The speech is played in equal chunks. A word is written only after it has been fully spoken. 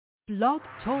Blog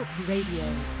Talk Radio.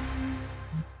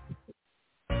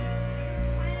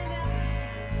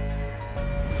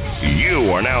 You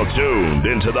are now tuned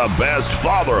into the best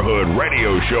fatherhood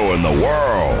radio show in the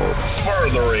world,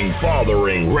 Furthering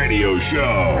Fathering Radio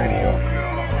Show.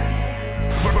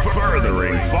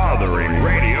 Furthering Fathering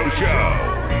Radio Show.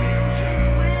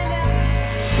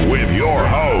 With your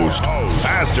host,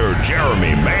 Pastor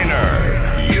Jeremy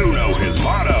Maynard. You know his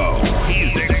motto.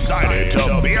 He's excited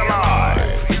to be alive.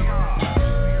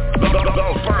 The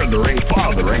Furthering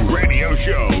Fathering Radio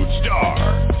Show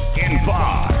starts in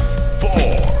 5,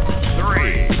 4,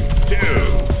 3,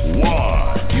 2,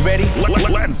 1. You ready?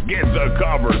 Let's get the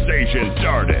conversation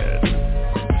started.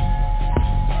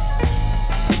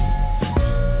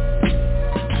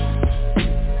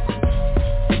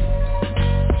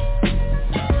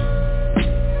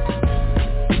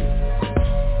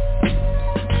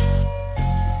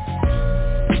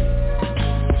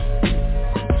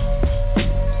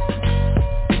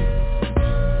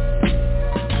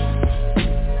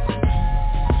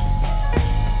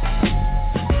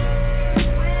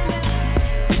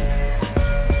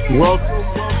 Welcome.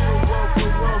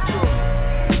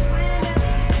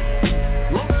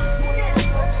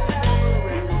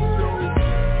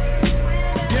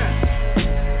 Yes,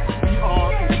 we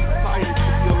are excited to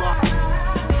be alive.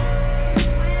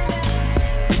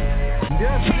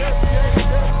 Yes.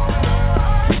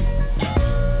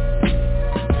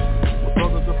 The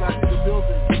brothers are back in the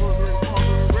building. Furthering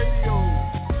Fathering Radio.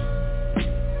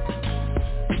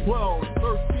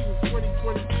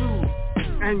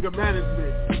 12/13/2022. Anger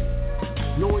management.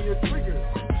 Knowing your triggers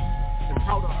and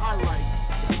how to highlight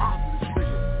the positive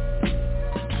triggers.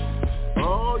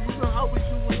 Oh, you know how we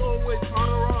do. We always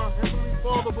honor our Heavenly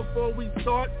Father before we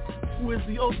start, who is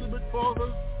the ultimate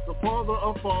Father, the Father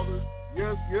of fathers.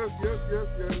 Yes.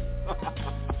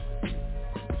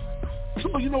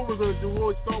 So you know what we're going to do. We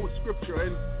always start with Scripture.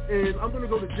 And I'm going to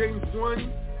go to James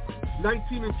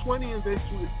 1:19 and 20, and then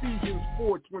to Ephesians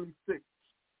 4:26.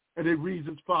 And it reads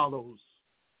as follows.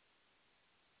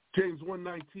 James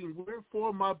 1:19,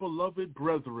 wherefore, my beloved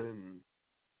brethren,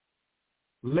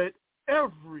 let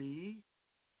every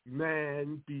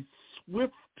man be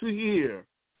swift to hear,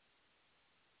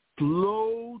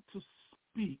 slow to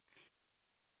speak,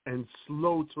 and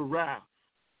slow to wrath.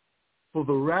 For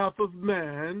the wrath of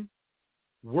man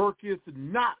worketh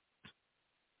not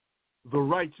the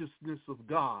righteousness of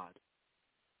God.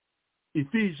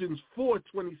 Ephesians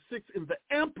 4:26 in the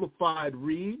Amplified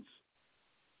reads,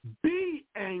 be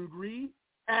angry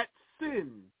at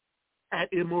sin,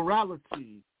 at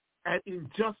immorality, at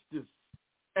injustice,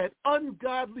 at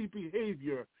ungodly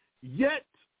behavior, yet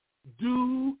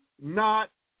do not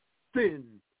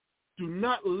sin. Do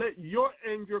not let your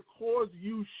anger cause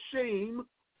you shame,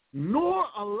 nor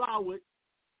allow it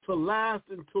to last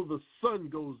until the sun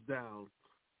goes down.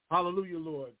 Hallelujah,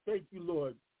 Lord. Thank you,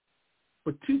 Lord,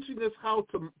 for teaching us how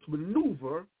to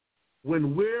maneuver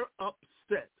when we're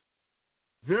upset.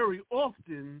 Very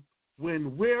often,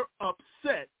 when we're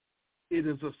upset, it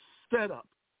is a setup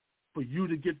for you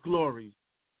to get glory,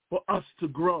 for us to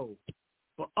grow,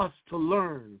 for us to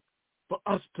learn, for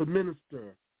us to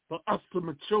minister, for us to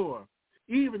mature,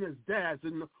 even as dads.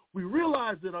 And we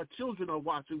realize that our children are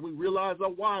watching. We realize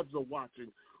our wives are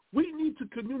watching. We need to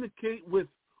communicate with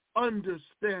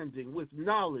understanding, with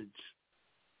knowledge.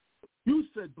 You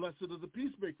said, blessed are the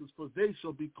peacemakers, for they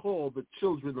shall be called the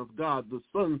children of God, the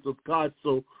sons of God.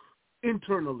 So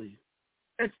internally,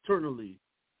 externally,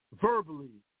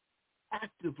 verbally,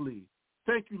 actively,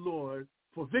 thank you, Lord,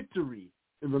 for victory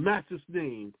in the matchless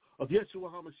name of Yeshua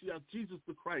HaMashiach, Jesus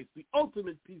the Christ, the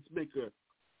ultimate peacemaker.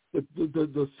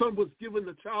 The son was given,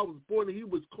 the child was born, and he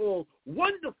was called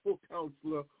Wonderful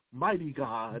Counselor, Mighty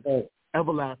God,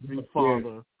 Everlasting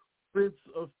Father, Prince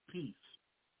of Peace.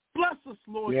 Bless us,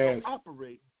 Lord, to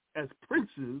operate as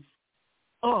princes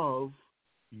of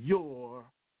your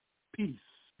peace.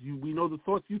 We know the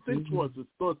thoughts you think towards us,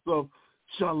 thoughts of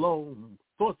shalom,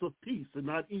 thoughts of peace and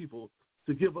not evil,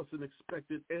 to give us an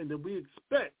expected end. And we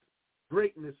expect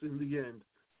greatness in the end.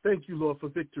 Thank you, Lord, for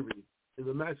victory. In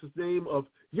the master's name of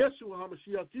Yeshua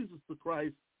HaMashiach, Jesus the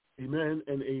Christ, amen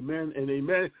and amen and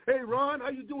amen. Hey, Ron,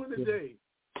 how you doing today?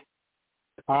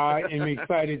 I am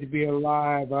excited to be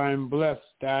alive. I am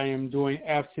blessed. I am doing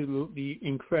absolutely,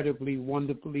 incredibly,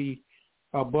 wonderfully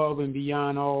above and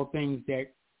beyond all things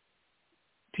that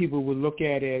people would look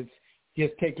at as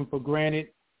just taken for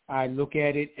granted. I look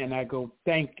at it and I go,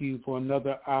 thank you for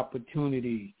another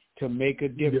opportunity to make a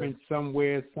difference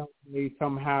somewhere, someday,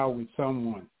 somehow with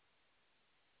someone.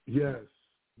 Yes.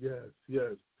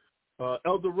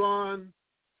 Elder Ron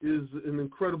is an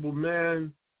incredible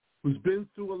man who's been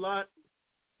through a lot.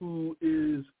 who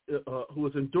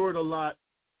has endured a lot,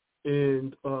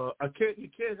 and you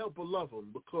can't help but love him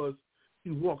because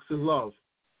he walks in love.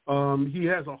 He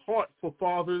has a heart for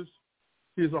fathers.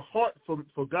 He has a heart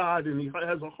for God, and he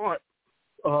has a heart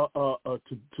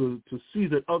to see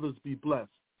that others be blessed.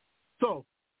 So,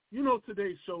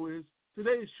 today's show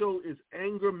is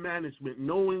anger management,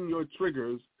 knowing your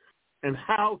triggers and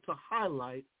how to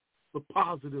highlight the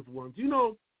positive ones.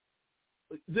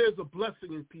 There's a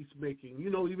blessing in peacemaking.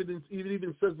 It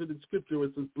even says it in Scripture.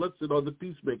 It says, "Blessed are the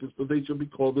peacemakers, for they shall be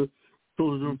called the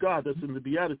children of God." That's in the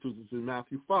Beatitudes. It's in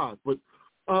Matthew 5. But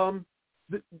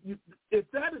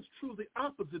if that is true, the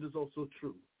opposite is also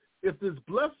true. If there's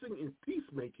blessing in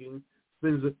peacemaking,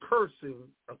 there's a curse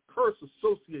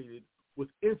associated with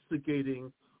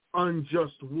instigating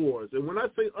unjust wars. And when I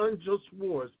say unjust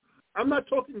wars, I'm not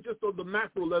talking just on the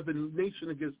macro level,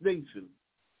 nation against nation.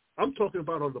 I'm talking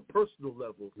about on the personal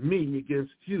level, me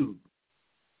against you,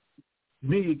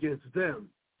 me against them,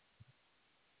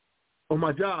 on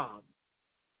my job,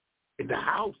 in the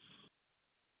house,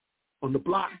 on the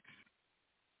block,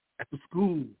 at the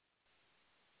school,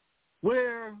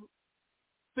 where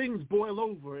things boil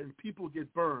over and people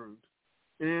get burned.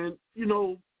 And,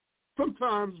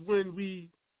 sometimes when we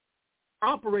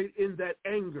operate in that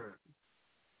anger,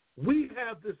 we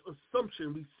have this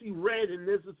assumption. We see red, and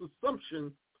there's this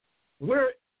assumption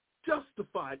we're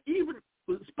justified,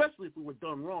 especially if we were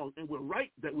done wrong, and we're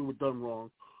right that we were done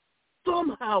wrong.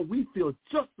 Somehow we feel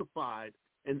justified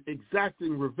in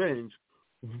exacting revenge,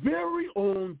 very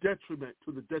on detriment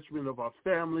to the detriment of our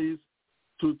families,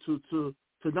 to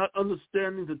not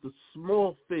understanding that the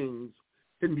small things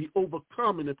can be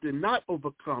overcome, and if they're not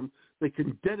overcome, they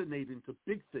can detonate into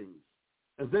big things.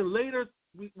 And then later,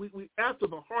 we after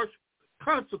the harsh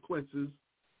consequences,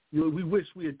 we wish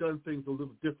we had done things a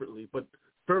little differently, but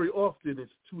very often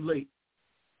it's too late,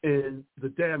 and the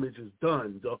damage is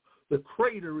done. The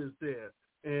crater is there,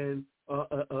 and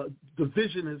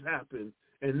division has happened.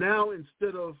 And now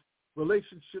instead of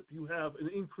relationship, you have an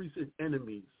increase in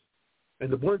enemies.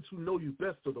 And the ones who know you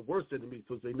best are the worst enemies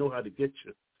because they know how to get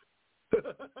you.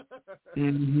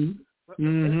 Mm-hmm.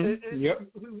 Mm-hmm. And yep.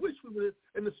 we wish we would,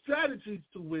 and the strategies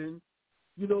to win,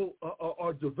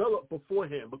 are developed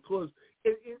beforehand, because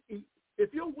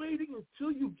if you're waiting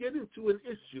until you get into an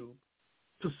issue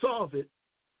to solve it,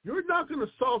 you're not going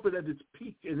to solve it at its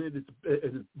peak and at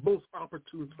its most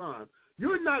opportune time.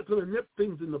 You're not going to nip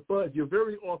things in the bud. You're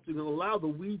very often going to allow the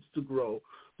weeds to grow,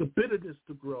 the bitterness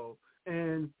to grow,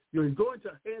 and you're going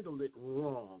to handle it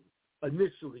wrong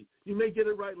initially. You may get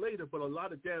it right later, but a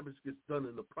lot of damage gets done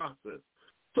in the process.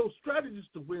 So strategies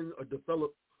to win are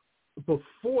developed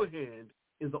beforehand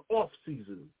in the off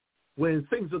season. When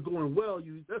things are going well,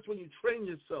 that's when you train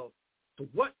yourself to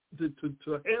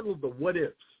handle the what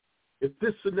ifs. If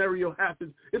this scenario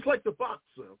happens, it's like the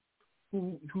boxer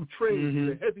who trains mm-hmm.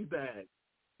 the heavy bag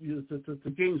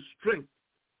to gain strength,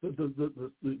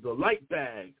 the light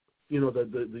bag,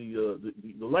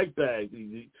 the light bag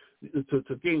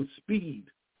to gain speed,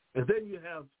 and then you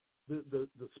have the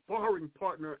sparring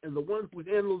partner and the one who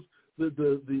handles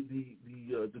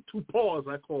the two paws,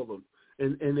 I call them,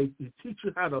 and they teach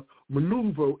you how to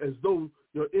maneuver as though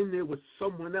you're in there with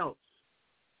someone else.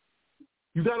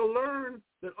 You got to learn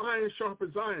that iron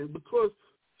sharpens iron, because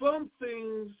some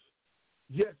things,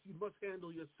 yes, you must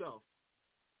handle yourself,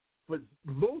 but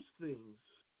most things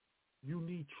you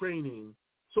need training.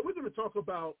 So we're going to talk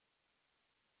about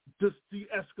just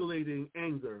de-escalating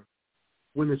anger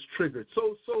when it's triggered.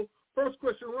 So first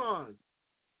question, Ron,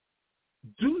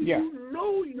 do you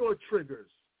know your triggers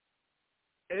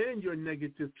and your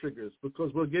negative triggers?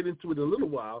 Because we'll get into it in a little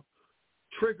while.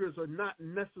 Triggers are not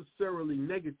necessarily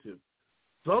negative.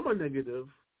 Some are negative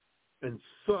and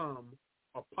some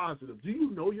are positive. Do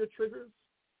you know your triggers?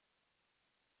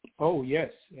 Oh,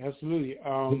 yes, absolutely.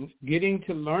 Getting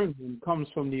to learn them comes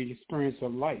from the experience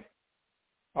of life.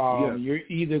 Yes. You're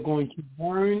either going to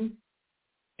learn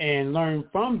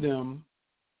from them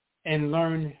and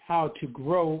learn how to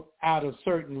grow out of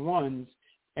certain ones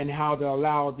and how to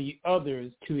allow the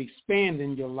others to expand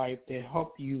in your life to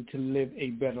help you to live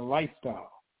a better lifestyle.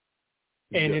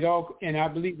 And Yes. I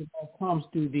believe it all comes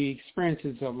through the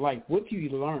experiences of life. What do you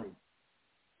learn?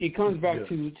 It comes back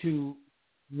to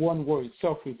one word: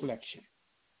 self-reflection.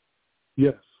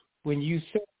 Yes. When you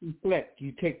self-reflect,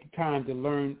 you take the time to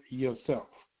learn yourself,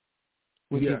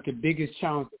 which is the biggest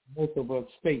challenge that most of us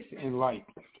face in life.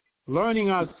 Learning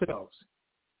ourselves,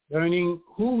 learning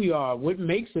who we are, what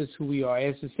makes us who we are,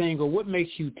 as the saying goes, what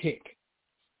makes you tick?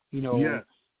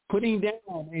 Putting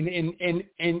down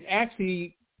and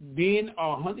actually being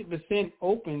 100%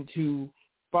 open to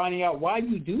finding out why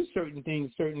you do certain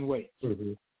things certain ways.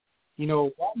 Mm-hmm. You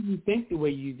know, why do you think the way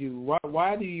you do?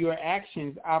 Why do your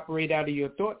actions operate out of your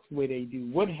thoughts the way they do?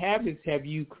 What habits have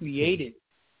you created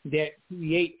that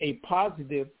create a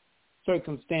positive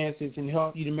circumstances and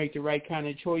help you to make the right kind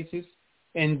of choices?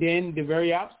 And then the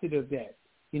very opposite of that,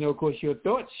 you know, of course, your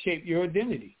thoughts shape your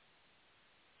identity.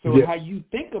 So how you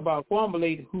think about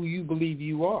formulate who you believe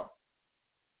you are.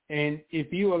 And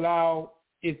if you are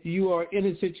in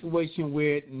a situation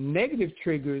where negative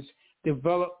triggers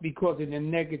develop because of the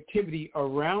negativity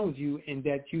around you and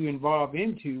that you involve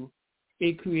into,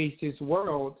 it creates this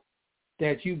world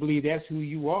that you believe that's who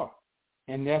you are.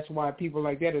 And that's why people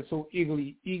like that are so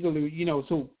eagerly, you know,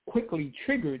 so quickly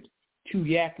triggered to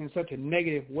react in such a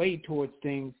negative way towards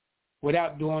things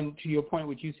without doing, to your point,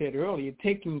 what you said earlier,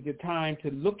 taking the time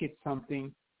to look at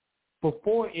something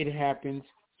before it happens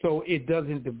so it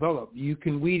doesn't develop. You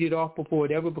can weed it off before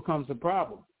it ever becomes a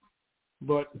problem.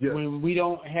 But when we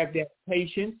don't have that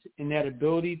patience and that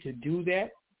ability to do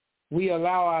that, we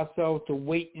allow ourselves to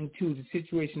wait until the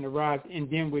situation arrives, and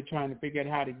then we're trying to figure out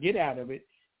how to get out of it,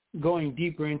 going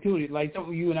deeper into it, like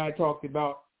something you and I talked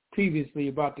about previously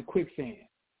about the quicksand.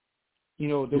 You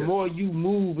know, the more you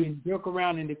move and jerk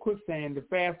around in the quicksand, the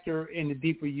faster and the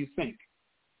deeper you sink.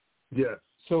 Yes.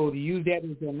 So to use that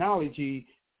as an analogy,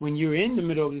 when you're in the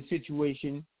middle of the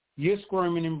situation, you're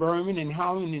squirming and burning and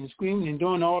howling and screaming and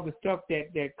doing all the stuff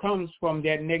that comes from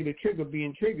that negative trigger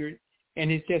being triggered, and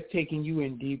it's just taking you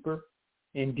in deeper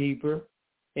and deeper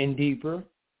and deeper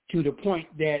to the point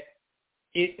that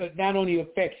it not only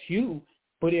affects you,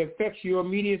 but it affects your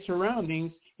immediate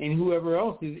surroundings and whoever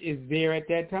else is there at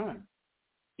that time.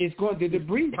 It's going, the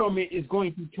debris from it is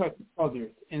going to touch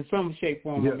others in some shape,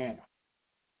 form, or manner.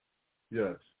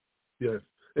 Yes, yes.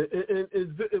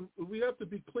 And we have to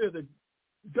be clear that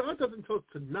God doesn't tell us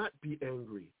to not be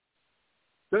angry.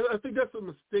 I think that's a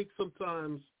mistake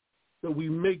sometimes that we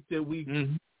make, that we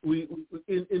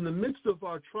in the midst of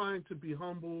our trying to be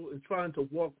humble and trying to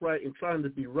walk right and trying to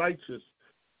be righteous,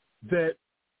 that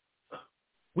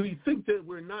we think that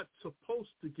we're not supposed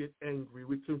to get angry.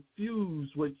 We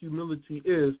confuse what humility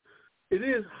is. It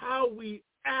is how we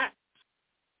act,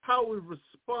 how we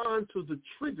respond to the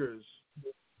triggers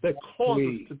that cause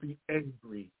us to be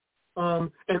angry.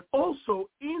 And also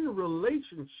in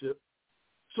relationship,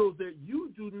 so that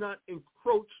you do not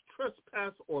encroach,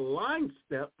 trespass, or line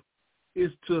step,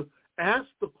 is to ask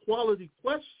the quality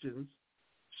questions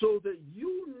so that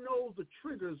you know the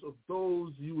triggers of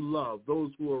those you love,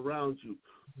 those who are around you,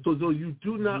 so that you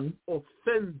do not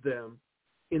offend them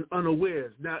in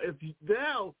unawares. Now,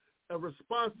 now a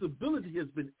responsibility has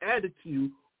been added to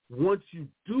you once you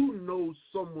do know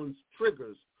someone's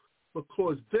triggers,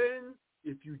 because then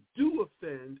if you do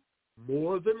offend,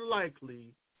 more than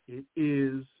likely it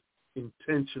is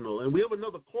intentional. And we have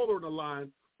another caller on the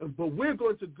line, but we're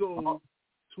going to go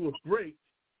to a break,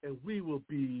 and we will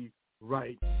be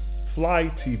right.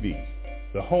 Fly TV,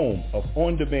 the home of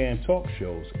on-demand talk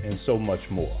shows and so much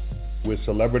more, where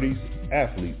celebrities,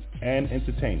 athletes, and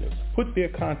entertainers put their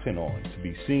content on to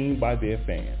be seen by their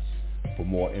fans. For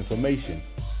more information,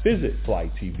 visit Fly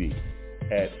TV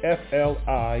at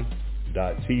fli.tv.com.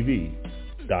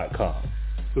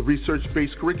 The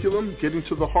research-based curriculum, Getting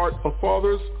to the Heart of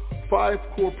Fathers, 5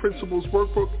 Core Principles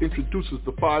workbook introduces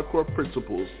the 5 core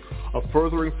principles of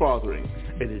furthering fathering,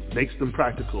 and it makes them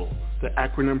practical. The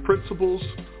acronym principles,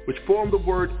 which form the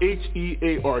word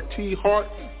HEART, heart,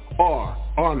 are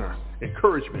honor,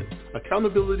 encouragement,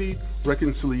 accountability,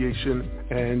 reconciliation,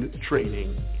 and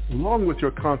training. Along with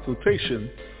your consultation,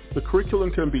 the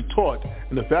curriculum can be taught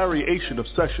in a variation of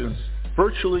sessions,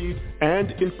 virtually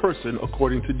and in person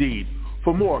according to need.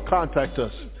 For more, contact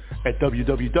us at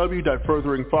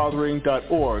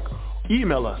www.furtheringfathering.org.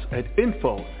 Email us at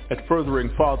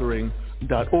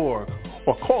info@furtheringfathering.org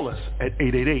or call us at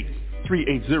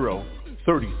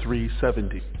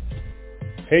 888-380-3370.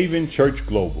 Haven Church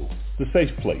Global, the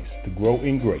safe place to grow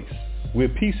in grace, where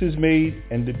peace is made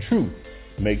and the truth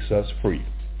makes us free.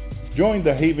 Join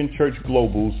the Haven Church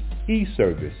Global's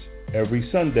e-service every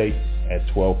Sunday at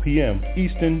 12 p.m.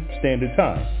 Eastern Standard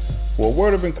Time for a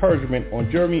word of encouragement on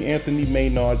Jeremy Anthony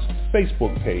Maynard's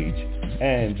Facebook page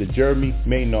and the Jeremy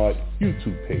Maynard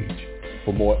YouTube page.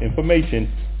 For more information,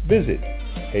 visit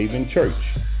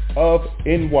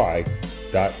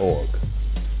havenchurchofny.org.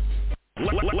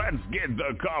 Let's get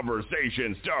the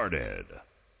conversation started.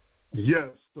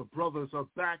 Yes, the brothers are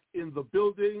back in the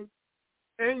building.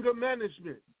 Anger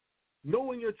management,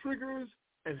 knowing your triggers,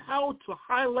 and how to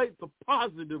highlight the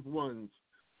positive ones.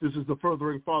 This is the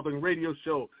Furthering Fathering radio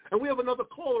show. And we have another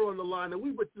caller on the line, and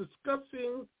we were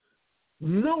discussing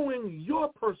knowing your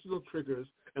personal triggers,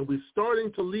 and we're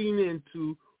starting to lean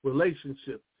into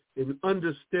relationship. in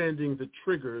understanding the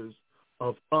triggers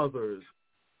of others.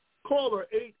 Caller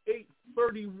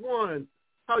 8831,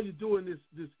 how you doing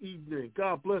this evening?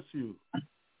 God bless you.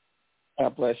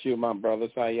 God bless you, my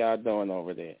brothers. How y'all doing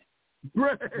over there?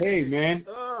 Great. Hey, man.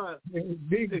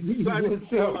 Big excited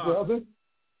what's up, brother?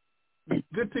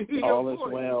 Good to hear All your is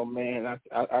voice. well, man.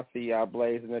 I see y'all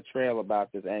blazing the trail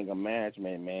about this anger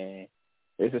management, man.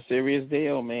 It's a serious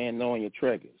deal, man, knowing your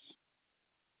triggers.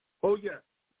 Oh, yeah.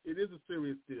 It is a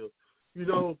serious deal. You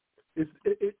know,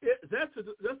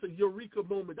 that's a eureka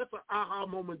moment. That's an aha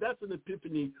moment. That's an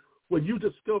epiphany when you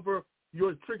discover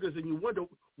your triggers and you wonder,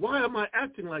 why am I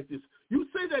acting like this? You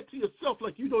say that to yourself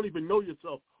like you don't even know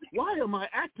yourself. Why am I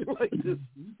acting like this?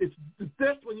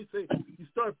 That's when you say, you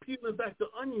start peeling back the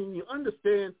onion and you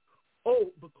understand,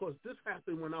 oh, because this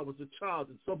happened when I was a child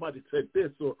and somebody said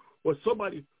this or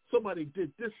somebody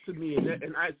did this to me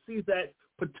and I see that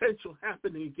potential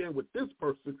happening again with this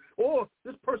person, or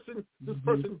this person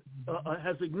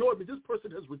has ignored me. This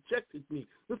person has rejected me.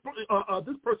 This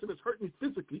person has hurt me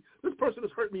physically. This person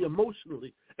has hurt me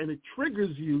emotionally, and it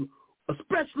triggers you,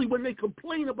 especially when they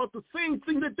complain about the same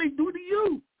thing that they do to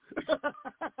you.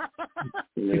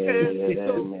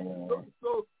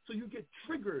 So you get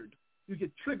triggered. You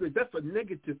get triggered. That's a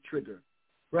negative trigger,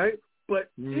 right? But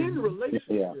in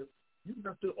relationships, you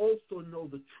have to also know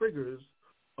the triggers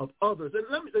of others.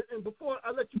 And before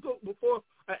I let you go, before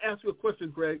I ask you a question,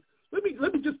 Greg, let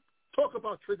me just talk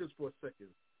about triggers for a second.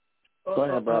 Go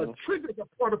ahead, brother. Triggers are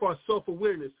part of our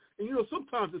self-awareness. And, you know,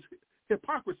 sometimes it's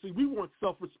hypocrisy. We want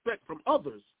self-respect from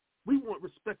others. We want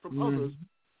respect from others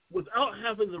without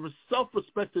having the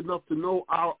self-respect enough to know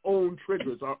our own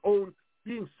triggers, our own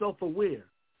being self-aware,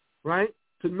 right?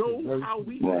 To know how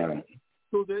we tick,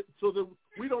 so that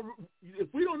we don't. If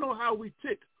we don't know how we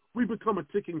tick, we become a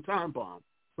ticking time bomb,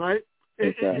 right?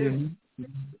 And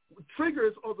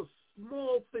triggers are the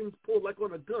small things pulled like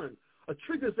on a gun. A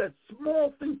trigger is that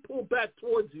small thing pulled back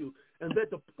towards you, and that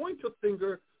the pointer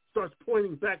finger starts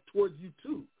pointing back towards you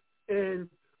too. And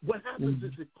what happens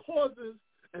is it causes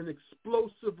an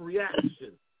explosive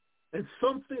reaction, and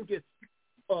something gets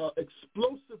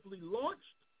explosively launched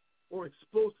or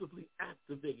explosively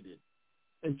activated.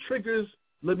 And triggers,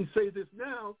 let me say this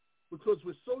now, because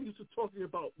we're so used to talking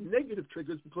about negative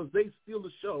triggers because they steal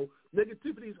the show.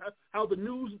 Negativity is how the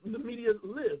news and the media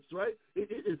lives, right?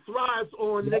 It thrives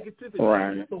on negativity.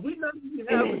 Right. But we not only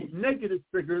have negative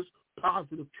triggers,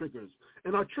 positive triggers.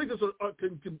 And our triggers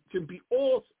can be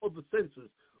all of the senses,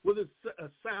 whether it's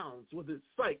sounds, whether it's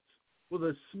sights, whether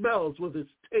it's smells, whether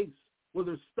it's tastes,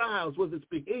 whether it's styles, whether it's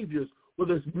behaviors,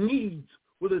 whether it's needs,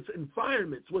 whether it's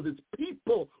environments, whether it's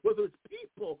people, whether it's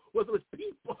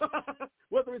events,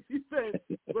 whether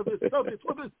it's subjects,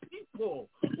 whether it's people,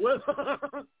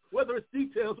 whether it's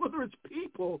details, whether it's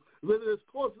people, whether it's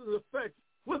causes and effects,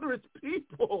 whether it's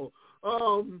people.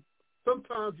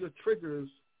 Sometimes your triggers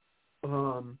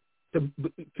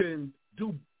can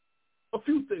do a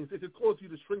few things. It can cause you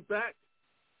to shrink back.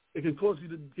 It can cause you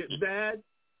to get mad.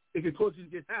 It can cause you to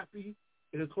get happy.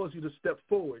 It can cause you to step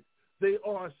forward. They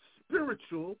are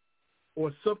spiritual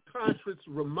or subconscious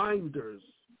reminders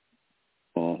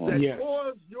that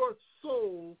cause your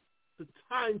soul to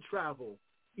time travel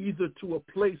either to a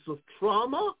place of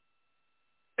trauma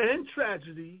and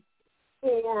tragedy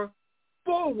or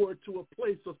forward to a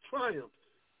place of triumph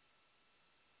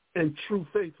and true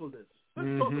faithfulness.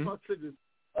 Let's talk about triggers.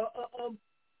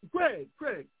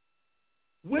 Greg,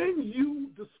 when you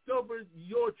discovered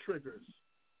your triggers,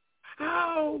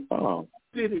 how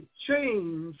did it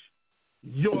change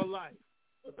your life?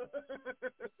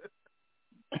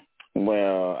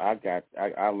 Well,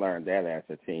 I learned that as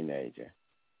a teenager.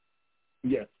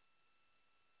 Yes.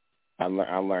 I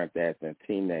learned that as a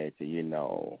teenager, you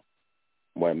know,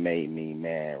 what made me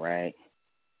mad, right?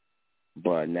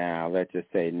 But now, let's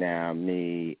just say now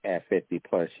me at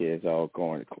 50-plus years old,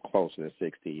 going closer to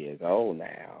 60 years old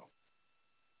now,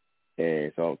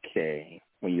 it's okay.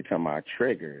 When you're talking about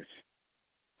triggers,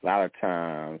 a lot of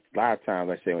times,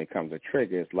 let's say when it comes to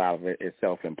triggers, a lot of it is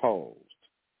self-imposed,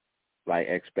 like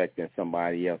expecting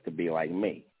somebody else to be like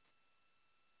me.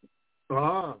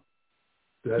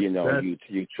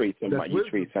 You treat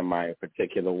somebody a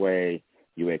particular way,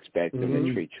 you expect them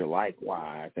to treat you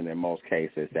likewise, and in most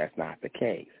cases, that's not the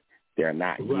case. They're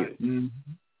not you.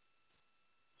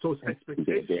 So it's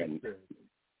expectations.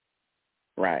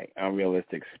 Right.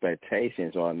 Unrealistic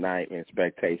expectations or not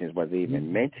expectations, but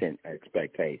even mention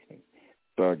expectations.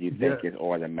 So you think it's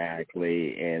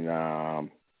automatically, and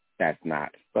that's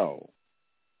not so.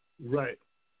 Right.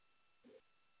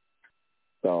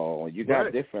 So you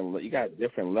got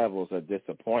different levels of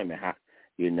disappointment. How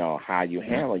you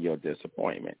handle your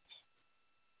disappointments.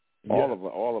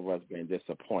 All of us been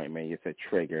disappointment. It's a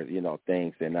trigger.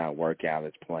 Things did not work out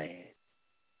as planned.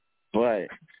 But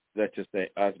let's just say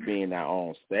us being our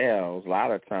own selves, a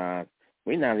lot of times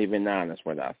we're not even honest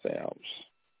with ourselves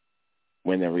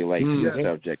when the relationship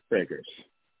subject triggers.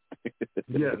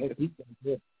 We're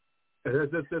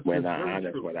not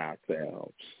honest with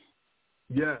ourselves.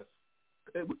 Yes.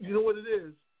 You know what it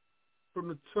is? From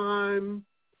the time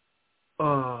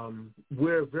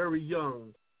we're very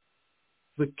young,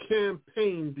 the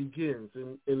campaign begins,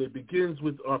 and it begins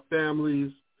with our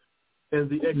families and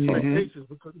the expectations,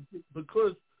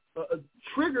 because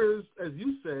triggers, as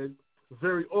you said,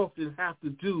 very often have to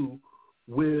do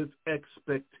with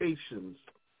expectations,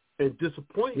 and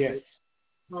disappointment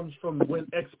comes from when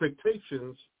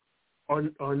expectations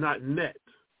are not met.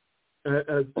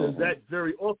 That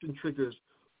very often triggers.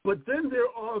 But then there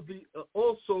are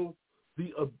also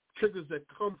the triggers that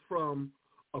come from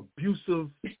abuse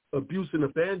and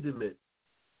abandonment,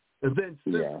 and then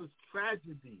senseless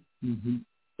tragedy,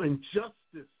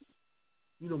 injustice,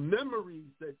 memories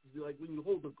that, like when you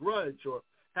hold a grudge or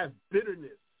have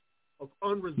bitterness of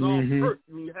unresolved hurt,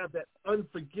 and you have that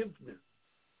unforgiveness.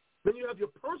 Then you have your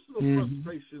personal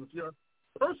frustrations, your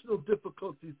personal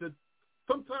difficulties that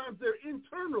sometimes they're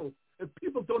internal and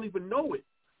people don't even know it.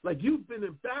 Like you've been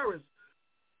embarrassed.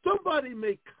 Somebody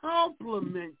may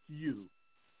compliment you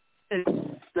and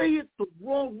say it the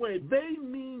wrong way. They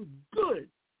mean good.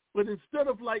 But instead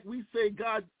of, like we say,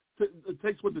 God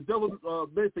takes what the devil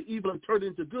meant for evil and turn it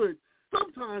into good,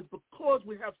 sometimes because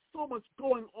we have so much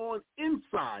going on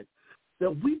inside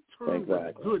that we turn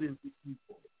what's good into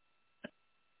evil.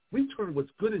 We turn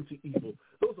what's good into evil.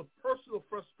 Those are personal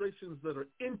frustrations that are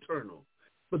internal.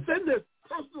 But then there's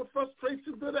personal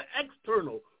frustrations that are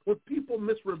external, when people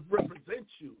misrepresent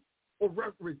you or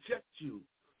reject you.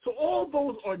 So all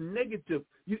those are negative.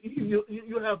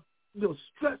 You have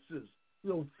stresses,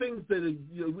 things that are,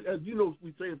 as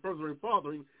we say in Furthering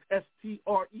Fathering,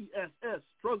 STRESS,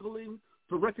 struggling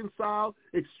to reconcile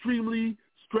extremely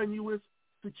strenuous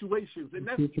situations, and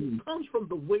that comes from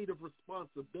the weight of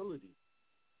responsibility.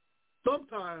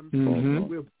 Sometimes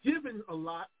we're given a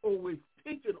lot, or we've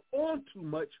taken on too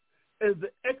much, and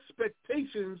the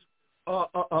expectations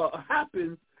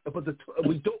happen, but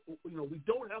we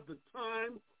don't have the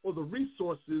time or the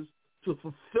resources to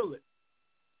fulfill it,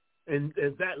 and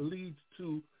that leads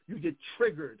to you get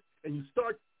triggered, and you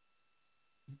start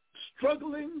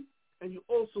struggling, and you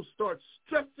also start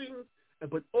stressing,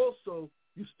 but also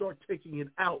you start taking it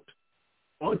out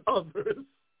on others.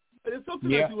 And it's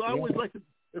something I do. I always like to.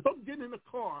 If I'm getting in a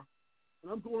car and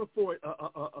I'm going for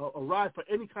a ride for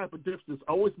any type of distance,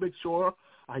 I always make sure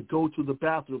I go to the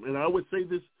bathroom. And I always say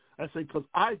this, because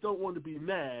I don't want to be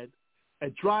mad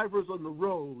at drivers on the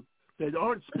road that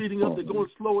aren't speeding up, they're going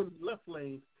slow in the left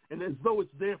lane, and as though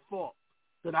it's their fault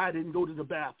that I didn't go to the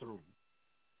bathroom.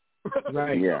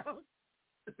 Right. Yeah.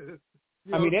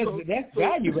 I mean, that's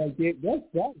value right there. That's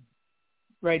value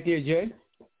right there, Jay.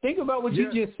 Think about what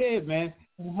you just said, man.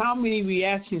 How many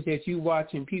reactions that you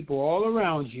watch in people all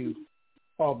around you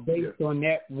are based on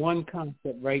that one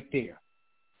concept right there.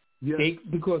 Yes.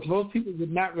 Because most people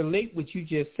would not relate what you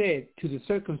just said to the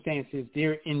circumstances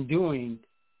they're enduring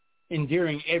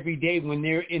every day when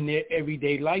they're in their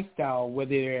everyday lifestyle,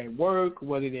 whether they're at work,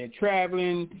 whether they're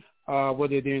traveling,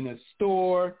 whether they're in a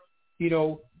store.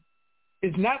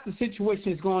 It's not the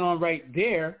situation that's going on right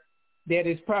there that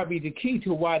is probably the key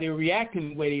to why they're reacting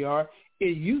the way they are.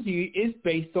 It usually is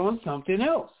based on something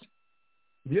else.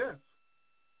 Yes.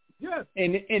 Yes.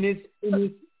 And it's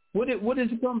what does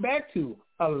it come back to?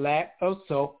 A lack of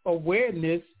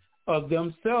self-awareness of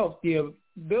themselves, the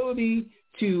ability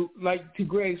to, like to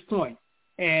Greg's point.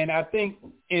 And I think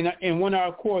in one of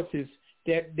our courses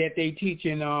that they teach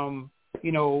in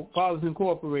Fathers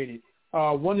Incorporated,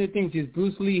 one of the things is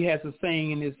Bruce Lee has a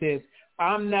saying, and it says,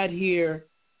 "I'm not here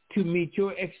to meet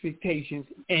your expectations,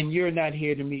 and you're not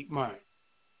here to meet mine."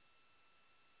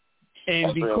 And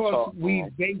that's because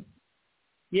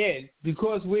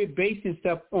because we're basing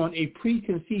stuff on a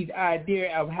preconceived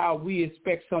idea of how we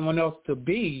expect someone else to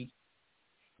be,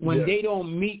 when they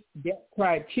don't meet that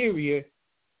criteria,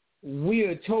 we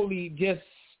are totally just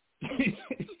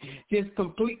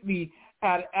completely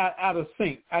out of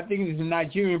sync. I think there's a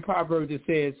Nigerian proverb that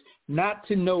says, "Not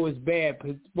to know is bad,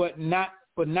 but not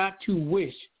to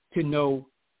wish to know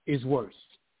is worse."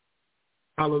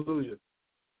 Hallelujah.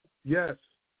 Yes.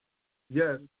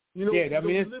 Yes. We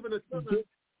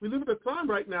live in a time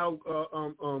right now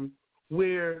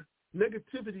where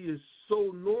negativity is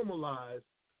so normalized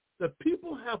that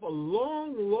people have a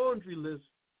long laundry list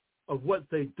of what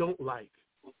they don't like.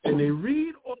 And they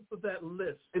read off of that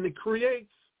list, and it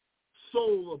creates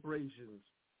soul abrasions.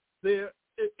 They're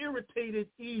irritated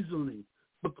easily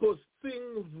because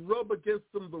things rub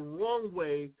against them the wrong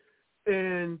way,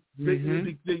 and they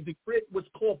create what's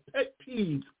called pet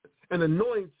peeves and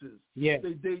annoyances. Yeah.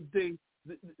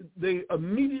 They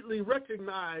immediately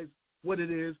recognize what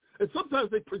it is, and sometimes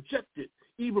they project it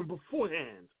even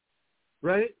beforehand,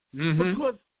 right?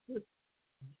 Because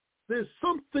there's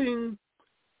something,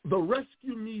 the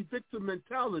rescue me victim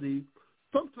mentality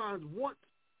sometimes wants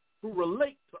to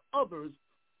relate to others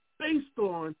based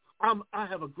on I'm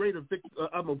a greater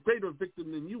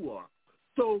victim than you are.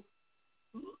 So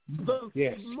the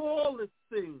smallest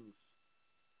things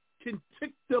can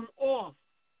tick them off.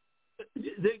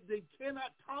 They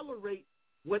cannot tolerate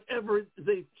whatever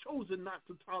they've chosen not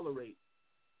to tolerate.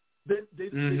 They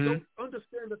don't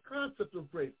understand the concept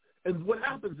of grace. And what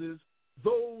happens is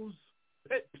those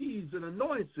pet peeves and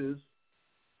annoyances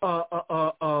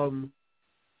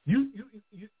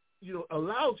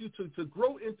allows you to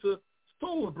grow into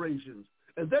soul abrasions.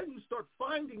 And then you start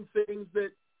finding things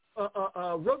that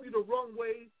rub you the wrong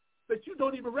way that you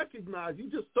don't even recognize.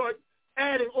 You just start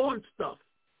adding on stuff.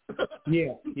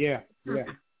 Yeah.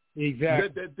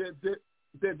 Exactly.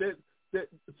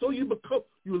 So you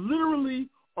literally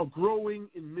are growing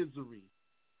in misery.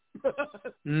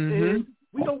 And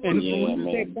we don't want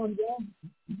to come down.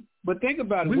 But think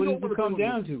about it. What does it come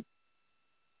down to?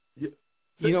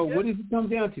 Yeah. What does it come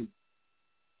down to?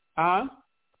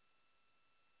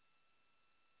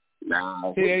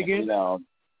 No. Say that again?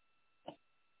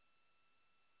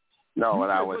 No, what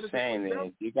I was saying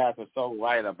is you guys are so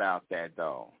right about that,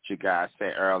 though. What you guys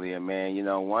said earlier, man.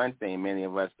 One thing many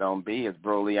of us don't be is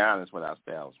brutally honest with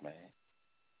ourselves, man.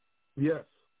 Yes.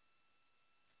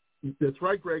 That's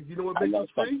right, Greg. You know what makes us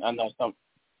free?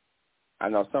 I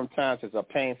know sometimes it's a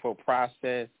painful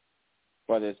process,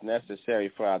 but it's necessary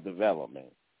for our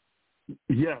development.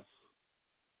 Yes.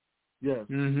 Yes.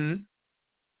 Mm-hmm.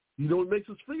 You know what makes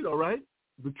us free, though, right?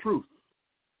 The truth.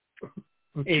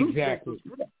 Exactly.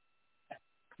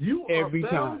 You Every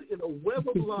are bound time. in a web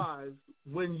of lies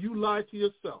when you lie to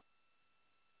yourself.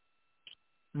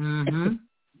 Mm-hmm.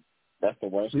 That's the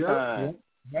worst time.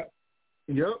 Yep.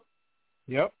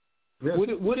 Yes. What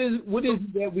is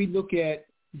it that we look at,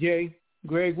 Jay,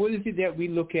 Greg? What is it that we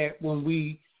look at when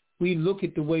we look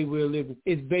at the way we're living?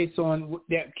 It's based on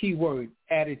that key word,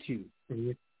 attitude.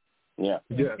 Yeah.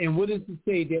 And what does it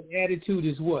say? That attitude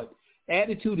is what?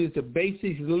 Attitude is the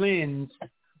basic lens,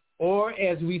 or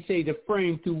as we say, the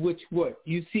frame through which what?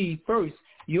 You see first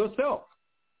yourself.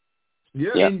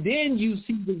 Yeah. And then you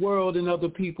see the world and other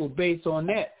people based on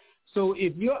that. So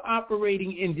if you're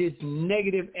operating in this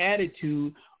negative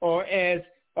attitude, or as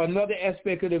another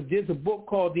aspect of it, there's a book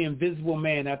called The Invisible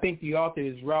Man. I think the author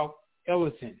is Ralph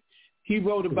Ellison. He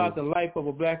wrote about the life of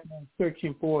a black man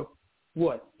searching for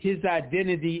what? His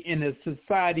identity in a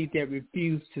society that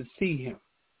refused to see him.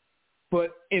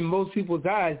 But in most people's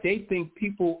eyes, they think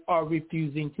people are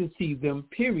refusing to see them,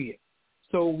 period.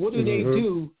 So what do they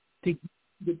do to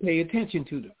pay attention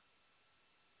to them?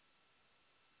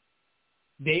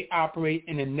 They operate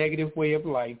in a negative way of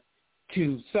life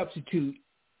to substitute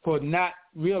for not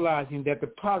realizing that the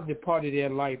positive part of their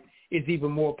life is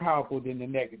even more powerful than the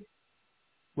negative,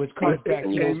 which comes back to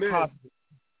those positive.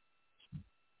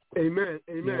 Amen.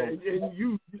 And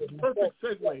you perfect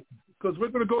segue, because we're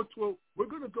going to go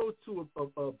to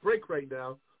a break right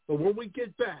now. But when we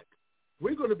get back,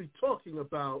 we're going to be talking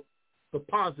about the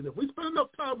positive. We spend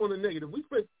enough time on the negative. We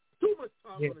spend too much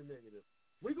time on the negative.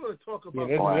 We're going to talk about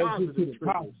positive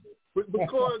triggers,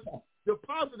 because the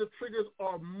positive triggers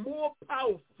are more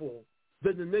powerful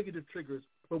than the negative triggers,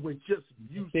 but we're just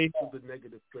used to the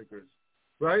negative triggers,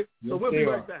 right? So we'll be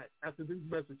right back after these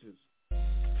messages.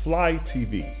 Fly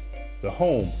TV, the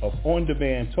home of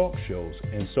on-demand talk shows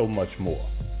and so much more,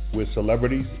 where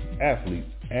celebrities, athletes,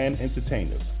 and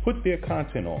entertainers put their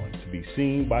content on to be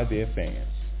seen by their fans.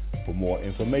 For more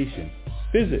information,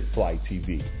 visit Fly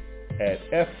TV at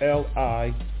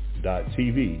fli.tv.com.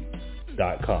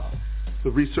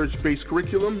 The research-based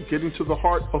curriculum, Getting to the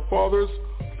Heart of Fathers,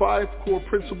 5 Core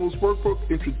Principles workbook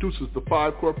introduces the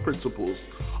 5 core principles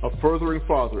of furthering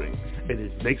fathering, and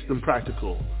it makes them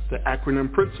practical. The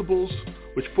acronym principles,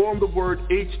 which form the word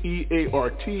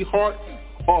HEART, heart,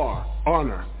 are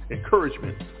honor,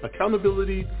 encouragement,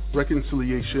 accountability,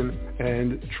 reconciliation,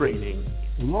 and training.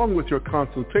 Along with your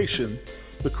consultation,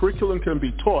 the curriculum can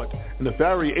be taught in a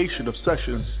variation of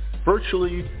sessions,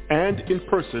 virtually and in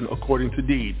person according to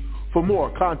need. For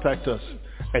more, contact us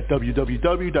at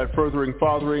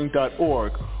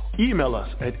www.furtheringfathering.org. Email us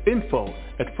at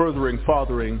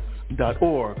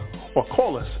info@furtheringfathering.org or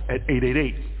call us at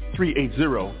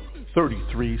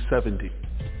 888-380-3370.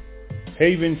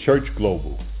 Haven Church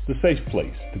Global, the safe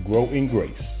place to grow in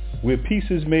grace, where peace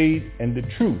is made and the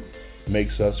truth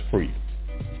makes us free.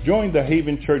 Join the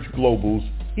Haven Church Global's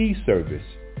e-service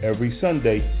every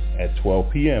Sunday at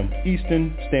 12 p.m.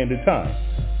 Eastern Standard Time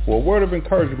for a word of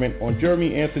encouragement on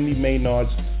Jeremy Anthony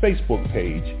Maynard's Facebook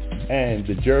page and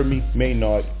the Jeremy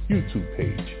Maynard YouTube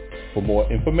page. For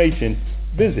more information,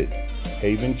 visit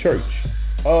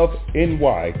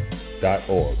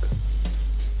havenchurchofny.org.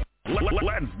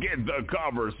 Let's get the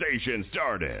conversation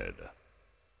started.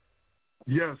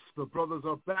 Yes, the brothers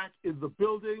are back in the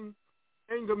building.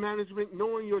 Anger management,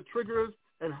 knowing your triggers,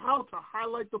 and how to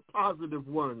highlight the positive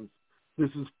ones. This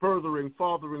is Furthering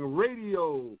Fathering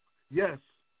Radio. Yes,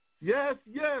 yes,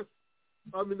 yes.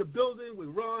 I'm in the building with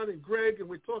Ron and Greg, and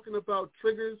we're talking about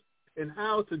triggers and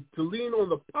how to lean on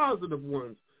the positive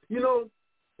ones. You know,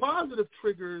 positive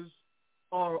triggers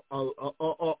are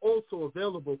also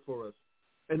available for us.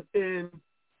 And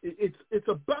it's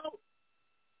about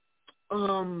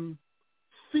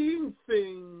seeing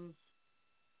things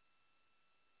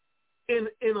in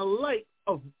a light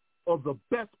of the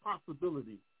best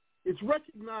possibility. It's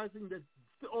recognizing that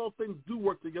all things do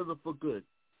work together for good,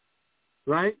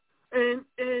 right? And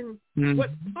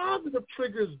what positive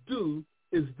triggers do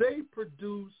is they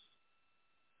produce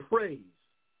praise.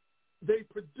 They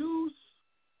produce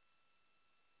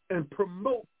and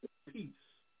promote peace.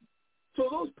 So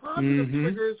those positive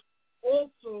triggers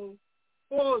also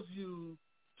cause you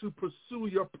to pursue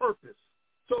your purpose.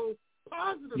 So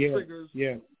positive triggers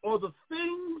are the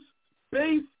things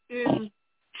based in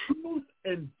truth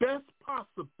and best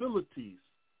possibilities,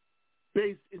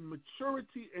 based in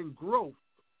maturity and growth,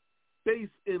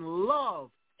 based in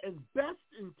love and best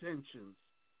intentions.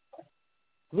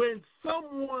 When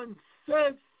someone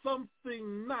says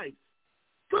something nice,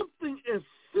 something as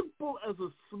simple as a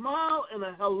smile and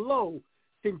a hello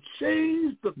can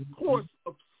change the course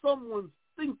of someone's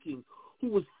thinking who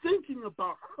was thinking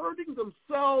about hurting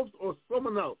themselves or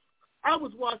someone else. I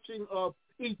was watching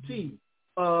E.T.,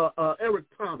 Eric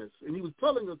Thomas, and he was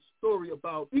telling a story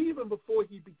about even before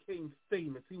he became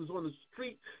famous. He was on the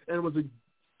street, and it was a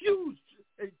huge,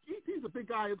 and E.T.'s a big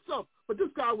guy himself, but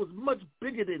this guy was much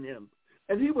bigger than him.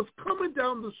 And he was coming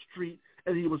down the street,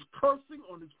 and he was cursing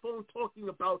on his phone, talking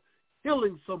about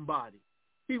killing somebody.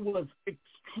 He was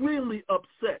extremely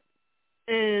upset.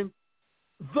 And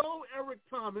though Eric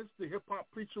Thomas, the hip-hop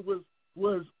preacher, was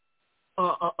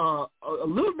a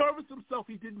little nervous himself,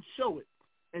 he didn't show it.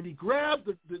 And he grabbed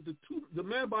the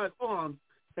man by his arms,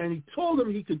 and he told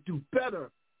him he could do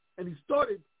better. And he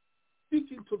started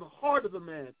speaking to the heart of the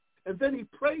man. And then he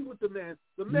prayed with the man.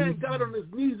 The man got on his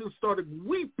knees and started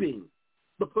weeping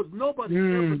because nobody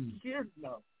ever cared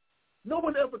enough. No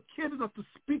one ever cared enough to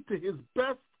speak to his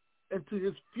best and to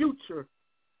his future.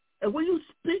 And when you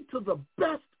speak to the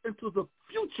best and to the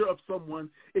future of someone,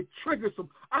 it triggers them.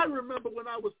 I remember when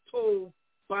I was told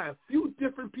by a few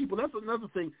different people, that's another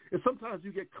thing, is sometimes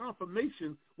you get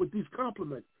confirmation with these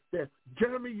compliments that,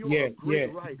 Jeremy, you're a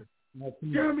great writer.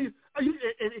 Jeremy,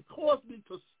 and it caused me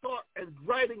to start and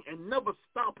writing and never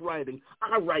stop writing.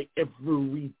 I write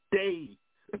every day.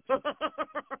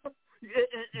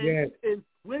 And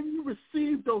when you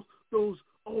receive those,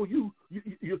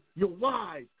 you're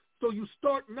wise. So you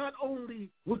start not only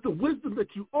with the wisdom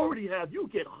that you already have, you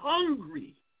get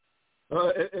hungry.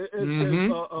 Brother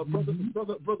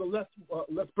Les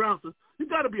Brown says, you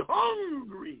got to be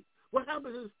hungry. What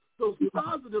happens is those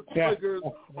positive triggers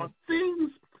are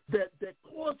things that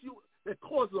cause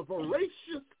a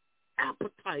voracious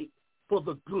appetite for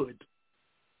the good.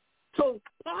 So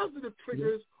positive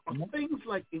triggers are things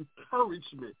like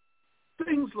encouragement,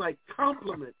 things like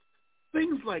compliments,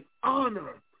 things like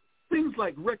honor, things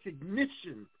like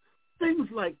recognition,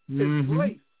 things like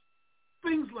embrace,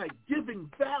 things like giving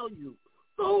value.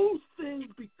 Those things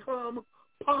become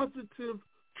positive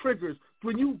triggers.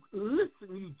 When you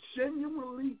listen, you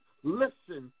genuinely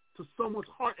listen to someone's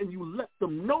heart and you let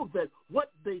them know that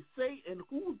what they say and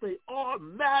who they are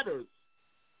matters.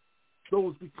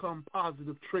 Those become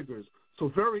positive triggers. So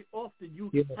very often you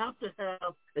have to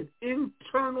have an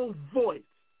internal voice.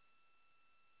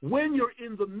 When you're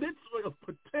in the midst of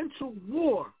potential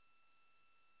war,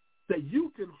 that you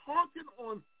can hearken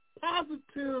on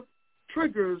positive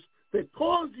triggers that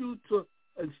cause you to,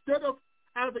 instead of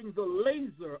having the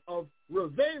laser of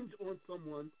revenge on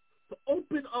someone, to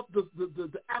open up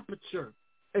the aperture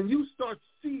and you start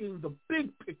seeing the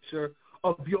big picture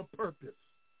of your purpose.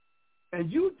 And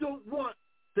you don't want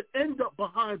to end up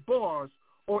behind bars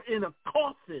or in a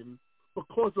coffin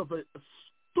because of a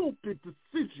stupid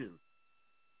decision.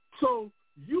 So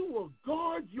you will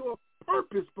guard your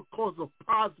purpose because of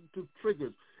positive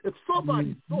triggers. If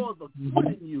somebody saw the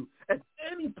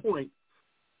point,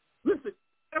 listen,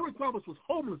 Eric Roberts was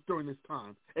homeless during this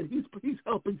time, and he's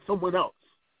helping someone else.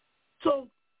 So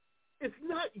it's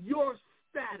not your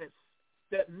status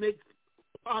that makes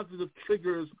positive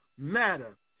triggers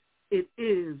matter. It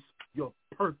is your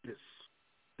purpose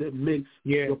that makes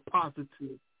your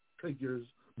positive triggers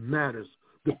matters.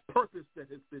 The purpose that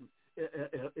has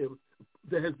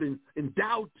been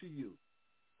endowed to you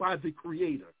by the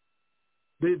Creator.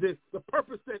 The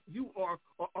purpose that you are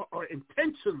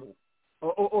intentional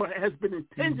or has been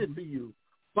intended for you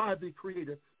by the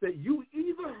Creator, that you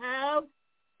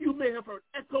may have heard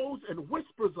echoes and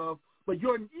whispers of, but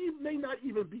you may not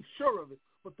even be sure of it.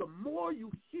 But the more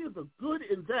you hear the good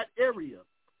in that area,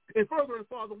 and further and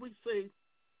farther, we say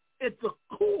at the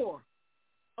core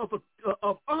of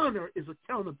honor is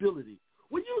accountability.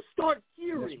 When you start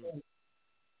hearing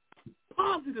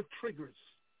positive triggers,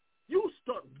 you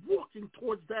start walking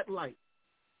towards that light.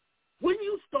 When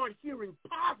you start hearing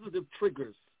positive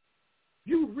triggers,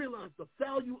 you realize the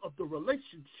value of the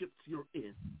relationships you're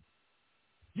in.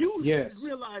 You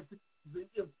realize the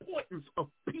importance of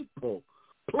people,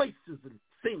 places, and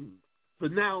things. The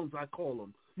nouns, I call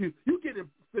them. You get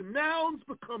the nouns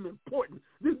become important.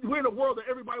 We're in a world that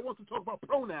everybody wants to talk about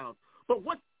pronouns, but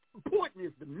what's important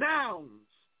is the nouns,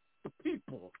 the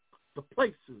people, the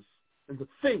places, and the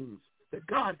things that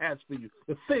God has for you,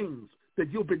 the things that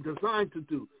you've been designed to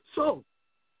do. So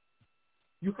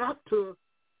you have to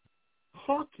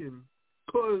hearken,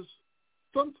 because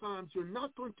sometimes you're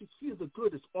not going to hear the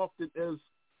good as often as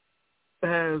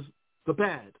the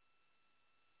bad.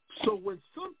 So when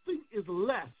something is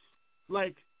less,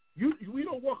 like we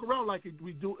don't walk around like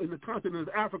we do in the continent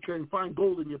of Africa and find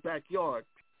gold in your backyard,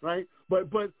 right? But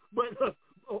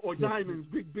or diamonds,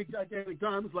 big gigantic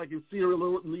diamonds like in Sierra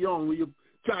Leone, where you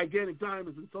gigantic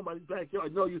diamonds in somebody's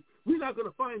backyard. No, we're not going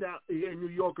to find out in New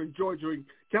York or Georgia or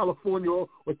California or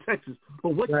Texas.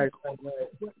 But what in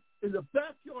the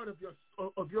backyard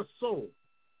of your soul,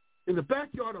 in the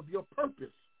backyard of your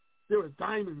purpose, there are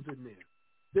diamonds in there.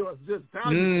 There's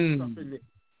valuable stuff in there.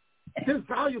 There's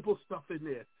valuable stuff in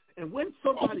there. And when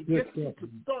somebody gets you to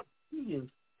start seeing,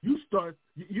 you start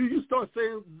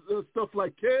saying stuff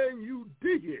like, "Can you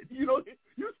dig it?" You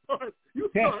start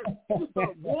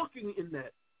walking in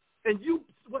that, and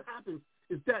what happens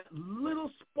is that little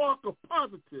spark of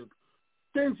positive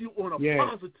sends you on a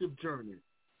positive journey,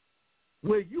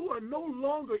 where you are no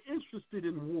longer interested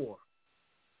in war,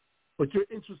 but you're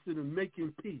interested in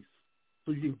making peace,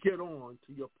 so you can get on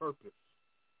to your purpose,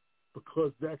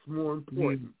 because that's more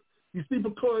important. You see,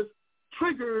 because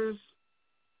triggers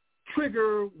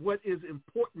trigger what is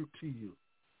important to you.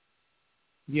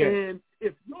 Yes. And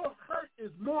if your hurt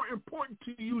is more important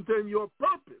to you than your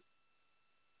purpose,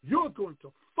 you're going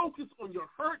to focus on your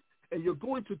hurt, and you're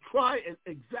going to try and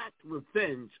exact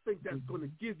revenge, think that's going to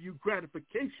give you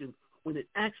gratification, when it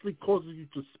actually causes you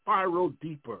to spiral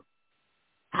deeper.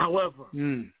 However,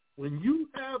 when you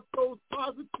have those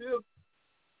positive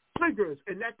triggers,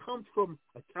 and that comes from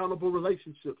accountable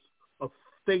relationships of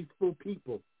faithful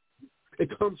people, it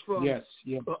comes from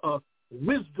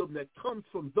wisdom that comes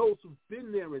from those who've been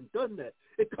there and done that.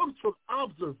 It comes from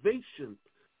observation.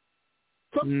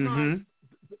 Sometimes,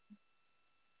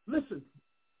 listen,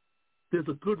 there's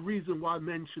a good reason why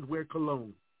men should wear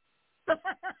cologne.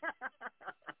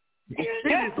 It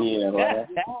is a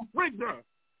trigger.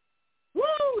 Woo!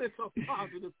 It's a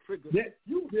positive trigger.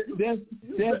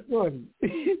 That's good.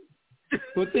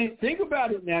 But think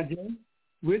about it now, Jim.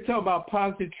 We're talking about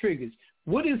positive triggers.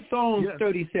 What does Psalms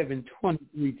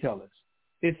 37:23 tell us?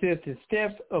 It says the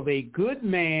steps of a good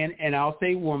man, and I'll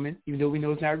say woman, even though we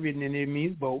know it's not written and it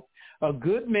means both. A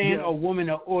good man or woman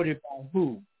are ordered by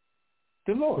who?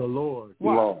 The Lord. The Lord.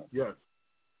 Why? Lord. Yes.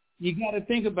 You got to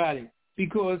think about it,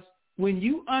 because when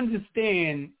you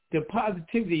understand the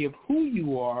positivity of who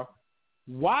you are,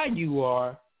 why you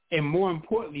are, and more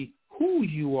importantly, who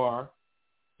you are,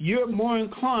 you're more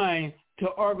inclined to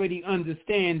already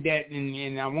understand that,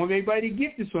 and I want everybody to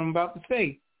get this what I'm about to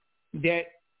say,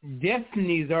 that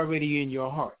destiny is already in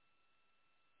your heart.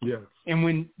 Yes. And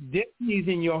when destiny is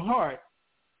in your heart,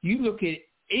 you look at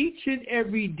each and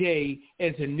every day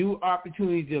as a new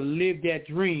opportunity to live that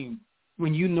dream,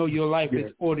 when you know your life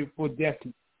is ordered for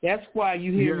destiny. That's why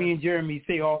you hear me and Jeremy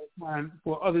say all the time,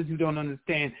 for others who don't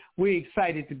understand, we're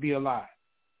excited to be alive.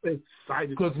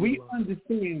 Excited. Because we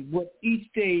understand what each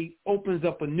day opens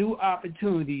up a new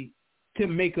opportunity to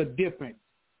make a difference.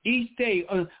 Each day,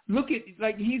 look at,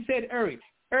 like he said, Eric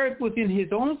was in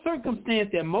his own circumstance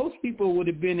that most people would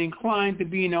have been inclined to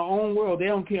be in their own world. They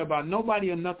don't care about nobody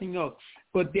or nothing else.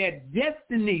 But that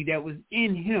destiny that was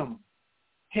in him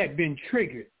had been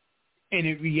triggered. and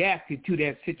it reacted to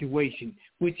that situation,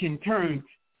 which in turn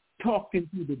talked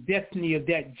into the destiny of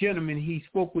that gentleman he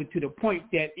spoke with, to the point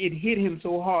that it hit him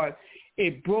so hard,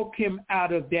 it broke him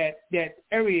out of that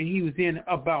area he was in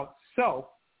about self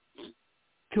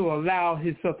to allow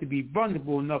himself to be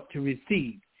vulnerable enough to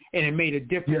receive. And it made a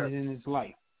difference in his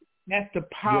life. That's the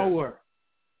power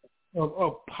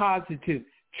of positive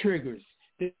triggers.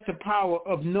 That's the power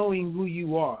of knowing who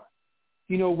you are.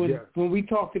 You know, when we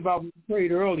talked about, we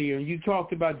prayed earlier, and you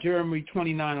talked about Jeremiah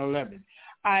 29:11.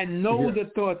 I know the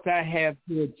thoughts I have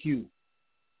towards you.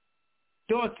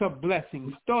 Thoughts of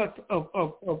blessings, thoughts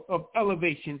of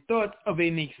elevation, thoughts of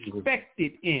an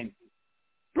expected end.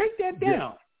 Break that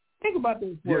down. Think about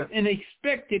those words. An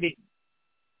expected end.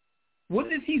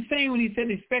 What is he saying when he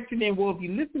said expected end? Well, if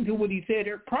you listen to what he said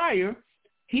prior,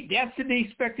 that's an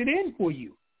expected end for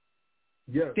you.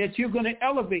 Yes. That you're going to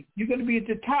elevate. You're going to be at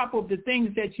the top of the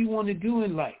things that you want to do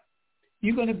in life.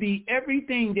 You're going to be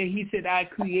everything that he said I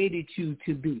created you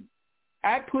to be.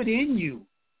 I put in you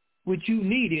what you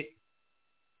needed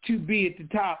to be at the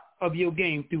top of your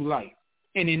game through life.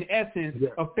 And in essence,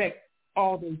 affect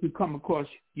all those who come across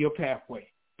your pathway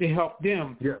to help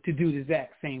them to do the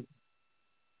exact same thing.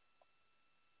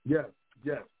 Yes.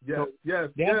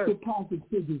 That's the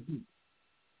positivity.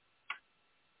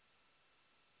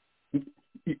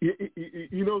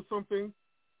 You know something?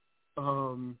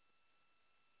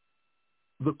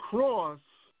 The cross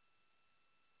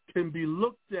can be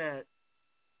looked at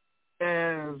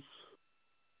as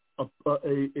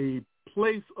a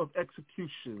place of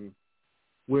execution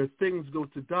where things go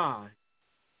to die,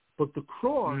 but the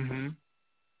cross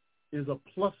is a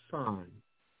plus sign.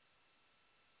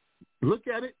 Look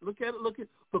at it.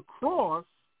 The cross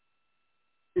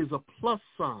is a plus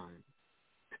sign.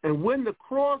 And when the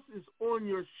cross is on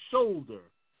your shoulder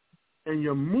and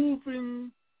you're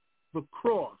moving the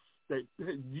cross, that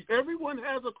everyone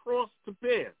has a cross to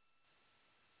bear.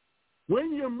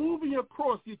 When you're moving your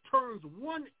cross, it turns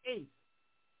 1/8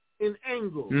 in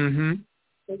angle.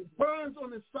 It turns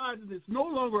on its side, and it's no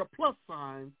longer a plus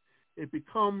sign. It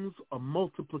becomes a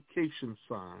multiplication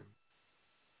sign.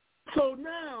 So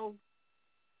now,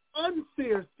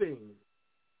 unfair things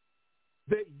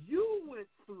that you went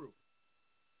through,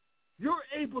 you're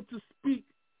able to speak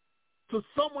to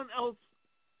someone else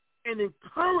and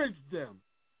encourage them.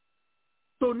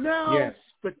 So now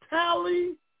the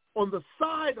tally on the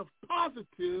side of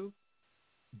positive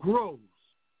grows.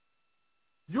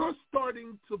 You're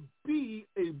starting to be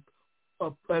as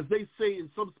they say in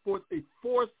some sports, a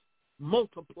force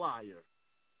multiplier.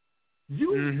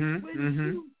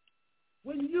 When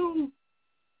you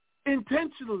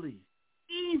intentionally,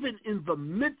 even in the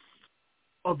midst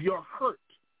of your hurt,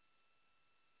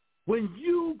 when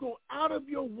you go out of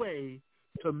your way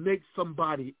to make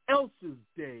somebody else's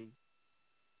day,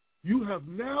 you have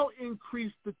now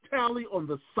increased the tally on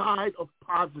the side of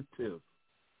positive.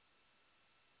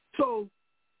 So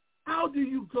how do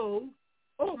you go,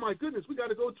 oh my goodness, we got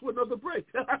to go to another break.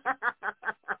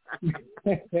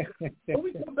 When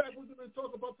we come back, we're going to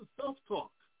talk about the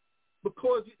self-talk,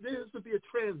 because there has to be a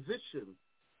transition.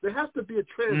 There has to be a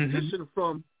transition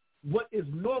from what is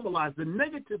normalized. The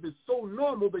negative is so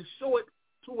normal, they show it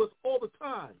to us all the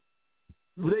time.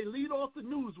 They lead off the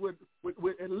news with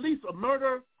at least a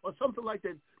murder or something like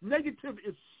that. Negative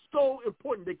is so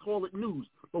important, they call it news.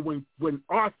 But when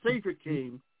our Savior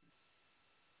came,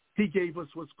 he gave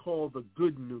us what's called the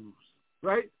good news,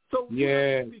 right? So you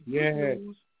have to speak good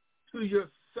news to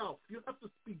yourself. You have to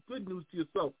speak good news to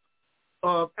yourself.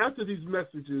 After these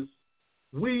messages,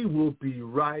 we will be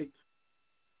right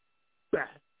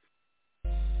back.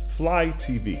 Fly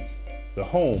TV, the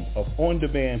home of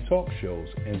on-demand talk shows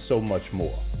and so much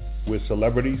more, where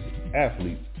celebrities,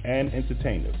 athletes, and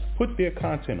entertainers put their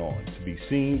content on to be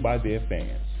seen by their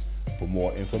fans. For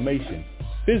more information,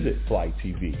 visit Fly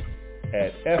TV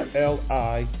at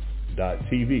fli.tv.com.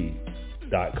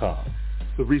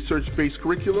 The research-based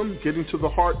curriculum, Getting to the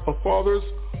Heart of Fathers,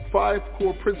 5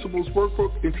 Core Principles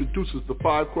workbook introduces the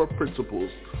 5 core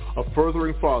principles of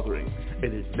furthering fathering,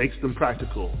 and it makes them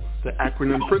practical. The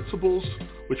acronym principles,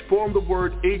 which form the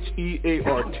word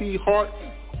HEART, heart,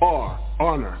 are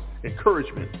honor,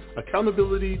 encouragement,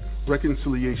 accountability,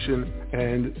 reconciliation,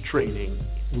 and training.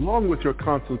 Along with your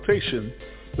consultation,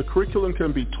 the curriculum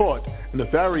can be taught in a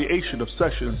variation of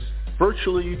sessions,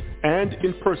 virtually and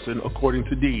in person according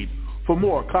to need. For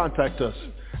more, contact us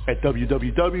at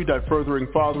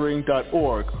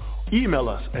www.furtheringfathering.org. Email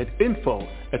us at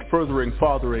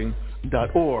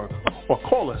info@furtheringfathering.org or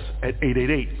call us at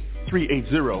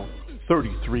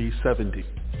 888-380-3370.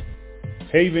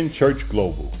 Haven Church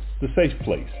Global, the safe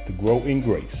place to grow in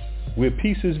grace, where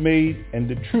peace is made and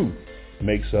the truth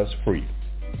makes us free.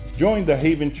 Join the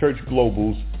Haven Church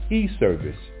Global's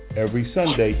e-service every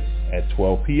Sunday at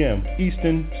 12 p.m.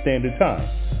 Eastern Standard Time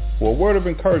for a word of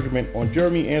encouragement on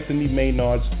Jeremy Anthony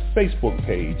Maynard's Facebook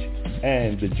page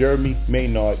and the Jeremy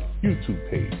Maynard YouTube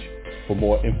page. For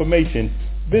more information,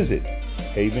 visit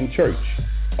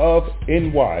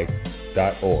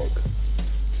havenchurchofny.org.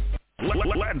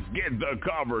 Let's get the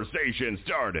conversation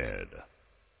started.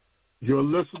 You're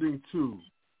listening to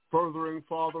Furthering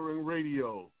Fathering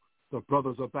Radio. The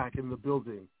brothers are back in the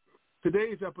building.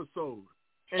 Today's episode,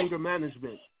 anger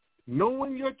management,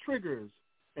 knowing your triggers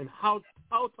and how to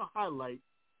highlight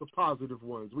the positive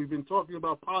ones. We've been talking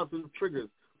about positive triggers,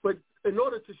 but in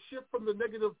order to shift from the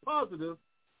negative to positive,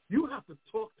 you have to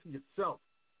talk to yourself.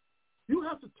 You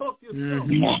have to talk to yourself.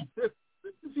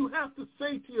 You have to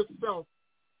say to yourself,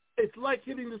 it's like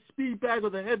hitting the speed bag or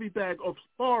the heavy bag of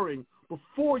sparring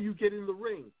before you get in the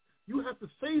ring. You have to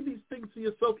say these things to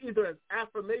yourself either as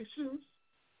affirmations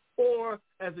or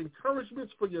as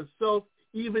encouragements for yourself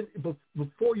even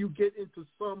before you get into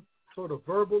some sort of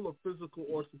verbal or physical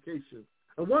altercation.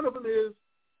 And one of them is,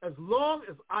 as long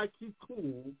as I keep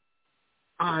cool,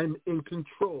 I'm in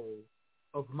control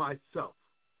of myself.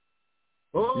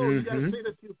 Oh, you got to say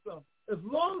that to yourself. As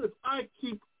long as I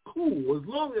keep cool, as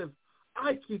long as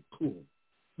I keep cool,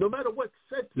 no matter what's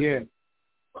said to me.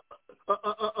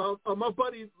 My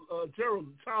buddy Gerald,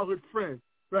 childhood friend,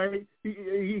 right?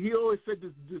 He always said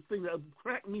this thing that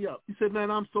cracked me up. He said,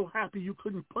 "Man, I'm so happy you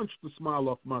couldn't punch the smile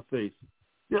off my face."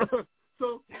 Yeah.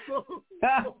 So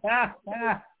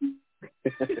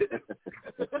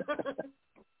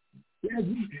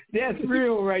that's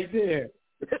real right there.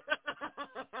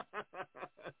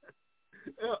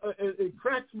 It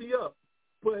cracks me up,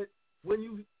 but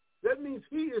that means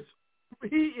he is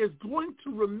going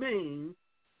to remain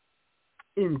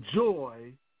in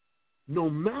joy no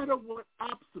matter what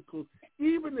obstacles,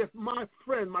 even if my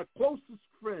closest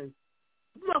friend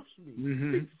snuffs me,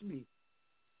 beats me,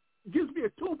 gives me a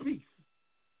two-piece,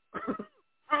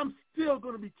 I'm still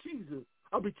going to be cheesing.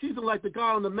 I'll be cheesing like the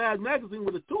guy on the Mad magazine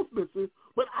with a tooth missing,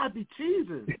 but I'll be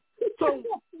cheesing. So,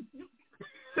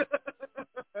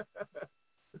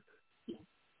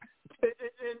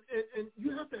 and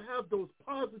you have to have those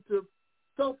positive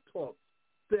self-talks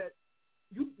that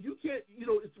you can't,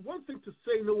 it's one thing to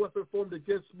say no weapon formed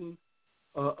against me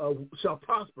shall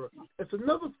prosper. It's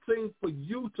another thing for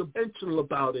you to mention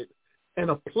about it and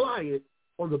apply it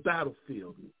on the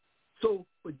battlefield. So,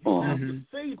 but you have to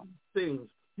say these things.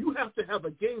 You have to have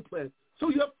a game plan. So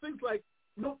you have things like,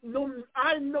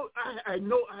 I know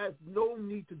I have no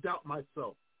need to doubt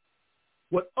myself.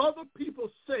 What other people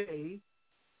say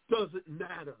doesn't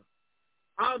matter.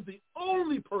 I'm the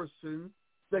only person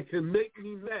that can make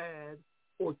me mad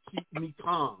or keep me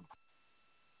calm.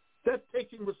 That's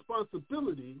taking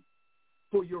responsibility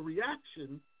for your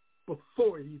reaction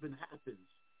before it even happens.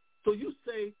 So you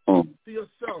say to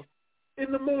yourself,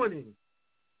 in the morning,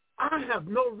 I have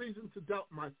no reason to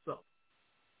doubt myself.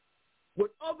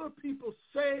 What other people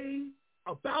say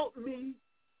about me,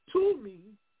 to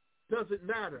me, doesn't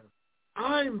matter.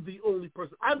 I'm the only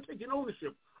person. I'm taking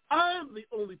ownership. I'm the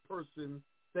only person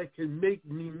that can make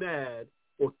me mad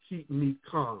or keep me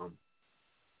calm.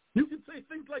 You can say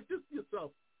things like this to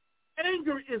yourself.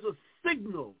 Anger is a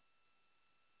signal.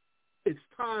 It's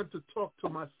time to talk to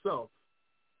myself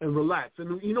and relax.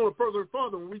 And further and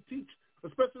farther, when we teach,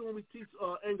 especially when we teach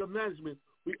anger management,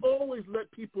 we always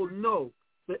let people know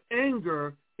that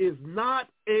anger is not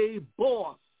a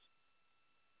boss.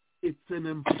 It's an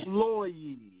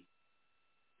employee.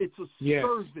 It's a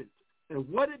servant. And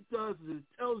what it does is it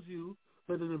tells you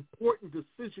that an important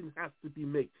decision has to be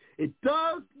made. It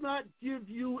does not give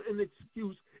you an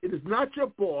excuse. It is not your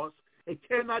boss. It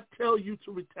cannot tell you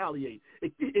to retaliate.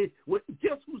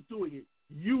 Guess who's doing it?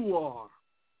 You are.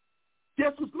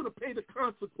 Guess who's going to pay the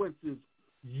consequences?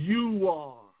 You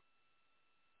are.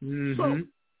 So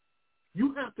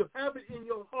you have to have it in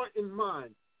your heart and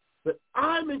mind that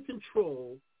I'm in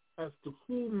control as to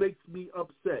who makes me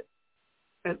upset.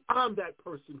 And I'm that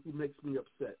person who makes me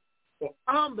upset. Or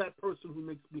I'm that person who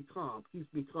makes me calm,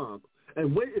 keeps me calm.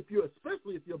 And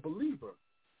especially if you're a believer,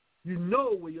 you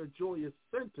know where your joy is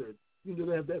centered.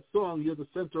 They have that song, "You're the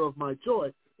center of my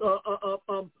joy."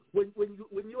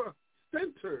 When you're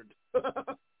centered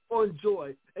on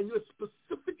joy and you're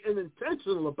specific and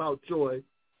intentional about joy,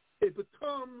 it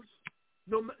becomes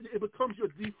your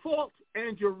default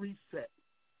and your reset.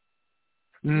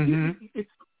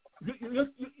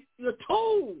 You're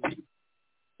told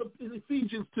in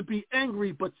Ephesians to be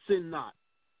angry but sin not.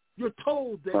 You're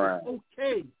told that it's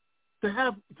okay to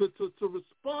have to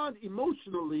respond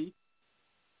emotionally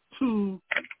to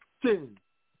sin.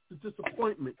 to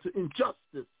disappointment, to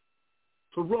injustice,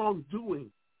 to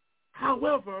wrongdoing.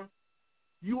 However,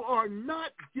 you are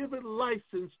not given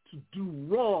license to do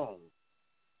wrong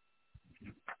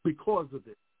because of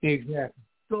it.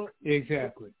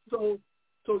 Exactly. So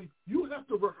you have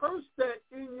to rehearse that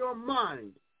in your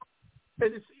mind.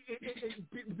 And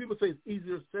people say it's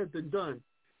easier said than done,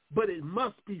 but it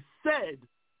must be said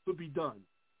to be done.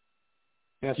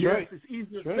 That's yes, right. It's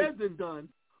easier That's said than done,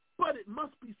 but it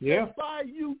must be said by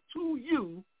you to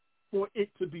you for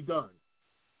it to be done.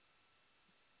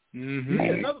 Mm-hmm.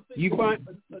 Another thing.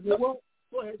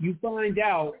 You find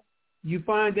out.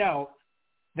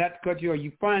 That's cut you.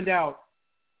 You find out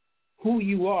who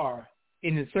you are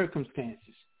in the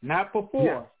circumstances, not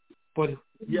before, but in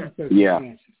the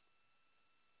circumstances.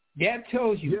 That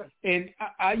tells you, and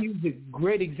I use a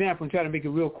great example and try to make it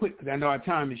real quick because I know our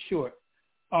time is short.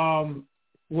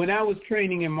 When I was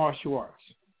training in martial arts,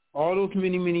 all those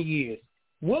many, many years,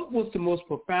 what was the most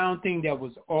profound thing that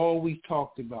was always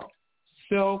talked about?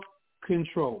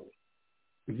 Self-control.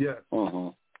 Yes.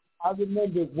 I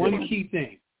remember one key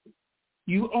thing.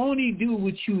 You only do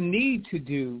what you need to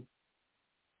do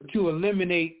to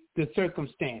eliminate the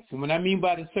circumstance. And what I mean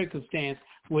by the circumstance,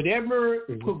 whatever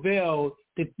prevailed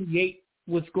to create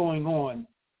what's going on,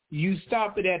 you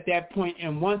stop it at that point,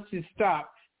 and once it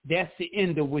stops, that's the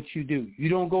end of what you do. You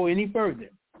don't go any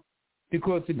further.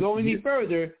 Because to go any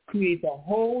further creates a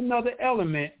whole nother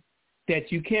element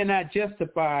that you cannot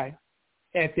justify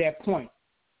at that point.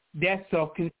 That's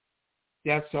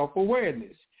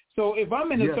self-awareness. So if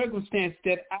I'm in a circumstance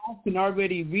that I can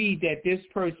already read that this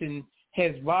person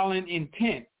has violent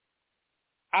intent,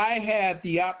 I have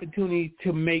the opportunity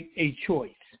to make a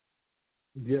choice.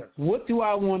 Yes. What do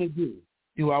I want to do?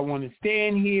 Do I want to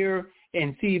stand here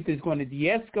and see if it's going to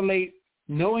de-escalate,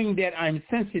 knowing that I'm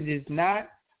sensing it's not,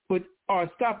 or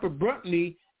stop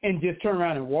abruptly and just turn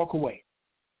around and walk away?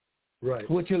 Right.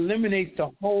 Which eliminates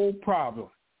the whole problem,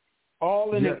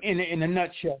 all in a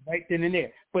nutshell, right then and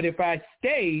there. But if I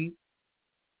stay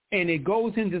and it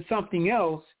goes into something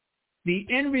else, the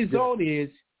end result is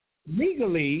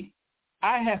legally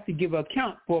I have to give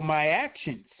account for my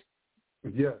actions.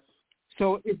 Yes.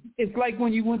 So it's like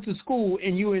when you went to school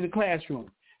and you were in the classroom.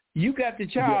 You got the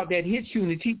child that hits you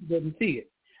and the teacher doesn't see it.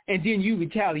 And then you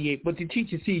retaliate, but the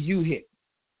teacher sees you hit.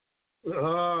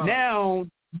 Now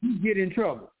you get in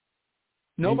trouble.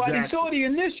 Nobody saw the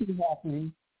initial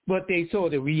happening, but they saw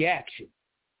the reaction.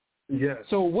 Yes.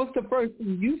 So what's the first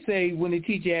thing you say when the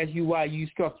teacher asks you why you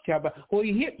struck the child? Well,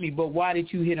 he hit me, but why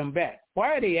did you hit him back?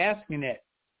 Why are they asking that?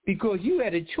 Because you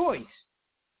had a choice.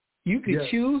 You could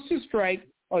choose to strike,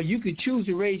 or you could choose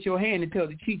to raise your hand and tell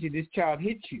the teacher this child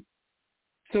hit you,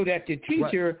 so that the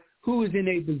teacher, who is in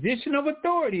a position of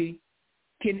authority,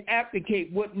 can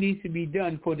applicate what needs to be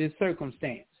done for this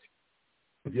circumstance.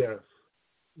 Yes.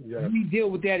 Yes. We deal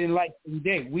with that in life every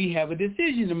day. We have a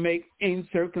decision to make in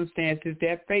circumstances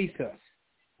that face us,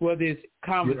 whether it's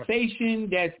conversation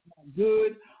that's not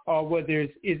good, or whether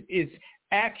it's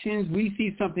actions. We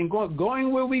see something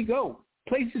going where we go,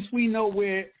 places we know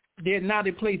where they're not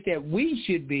a place that we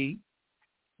should be.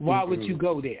 Why would you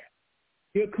go there?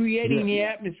 You're creating the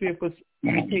atmosphere for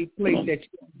something to take place that you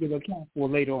have to give account for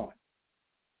later on.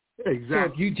 Exactly. So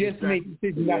if you just make the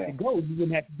decision not to go, you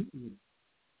wouldn't have to do it.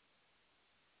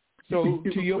 So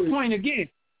to your point again,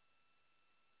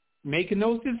 making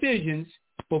those decisions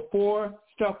before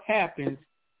stuff happens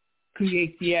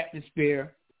creates the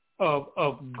atmosphere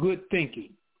of good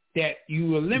thinking, that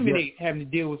you eliminate having to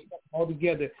deal with stuff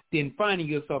altogether, then finding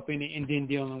yourself in it and then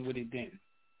dealing with it then.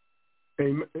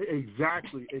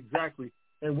 Exactly.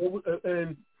 And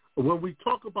when we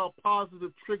talk about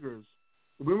positive triggers,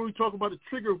 when we talk about a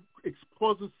trigger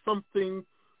causes something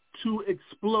to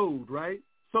explode, right?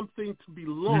 Something to be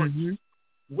launched.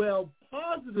 Well,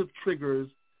 positive triggers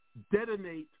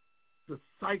detonate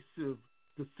decisive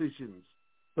decisions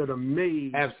that are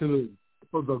made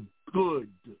for the good.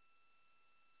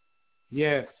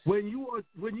 Yes. When you are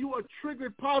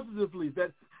triggered positively,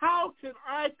 that how can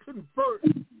I convert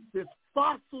this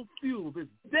fossil fuel, this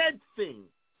dead thing,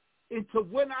 into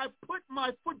when I put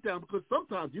my foot down? Because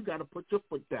sometimes you got to put your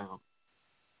foot down.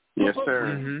 Yes, sir.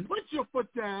 When you put your foot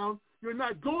down, you're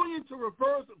not going into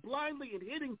reverse blindly and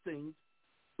hitting things,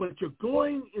 but you're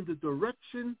going in the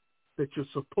direction that you're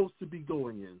supposed to be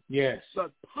going in. Yes.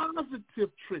 The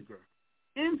positive trigger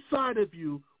inside of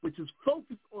you, which is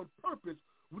focused on purpose,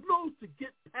 knows to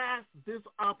get past this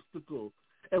obstacle.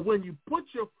 And when you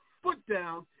put your foot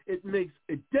down, it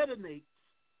detonates,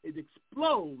 it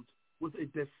explodes with a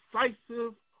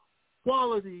decisive,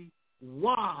 quality,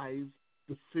 wise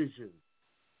decision.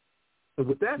 And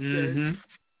with that said,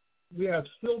 We have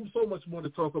still so much more to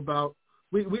talk about.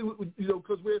 We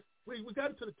because we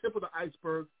got to the tip of the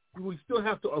iceberg. We still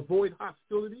have to avoid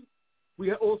hostility.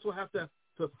 We also have to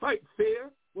fight fair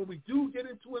when we do get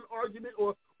into an argument,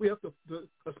 or we have to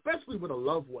especially with a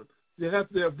loved one. There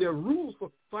are rules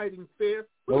for fighting fair.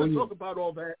 We're going to talk about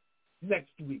all that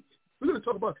next week. We're going to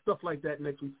talk about stuff like that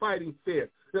next week. Fighting fair,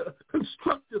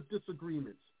 constructive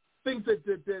disagreements, things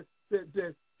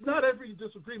that not every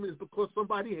disagreement is because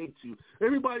somebody hates you.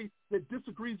 Everybody that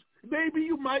disagrees, maybe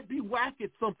you might be whack at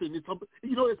something. It's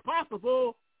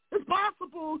possible. It's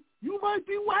possible you might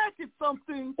be whack at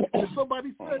something. If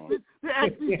somebody says it, they're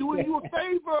actually doing you a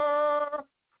favor.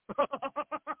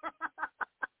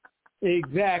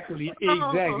 Exactly.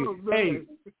 Oh, hey,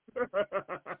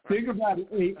 think about it.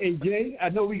 Hey, Jay, I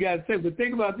know we got to say, but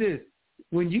think about this.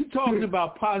 When you're talking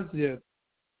about positive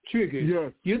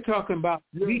triggers, you're talking about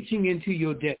reaching into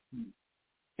your destiny.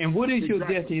 And what is your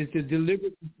destiny? It's a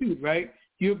deliberate pursuit, right?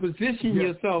 You're positioning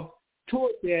yourself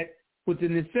toward that with the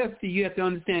necessity. You have to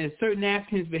understand that certain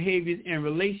actions, behaviors, and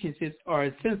relationships are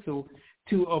essential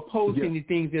to opposing the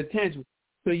things that are tangible.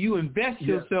 So you invest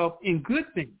yourself in good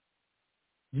things.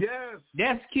 Yes.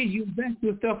 That's key. You invest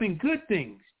yourself in good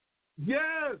things.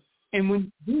 Yes. And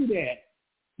when you do that,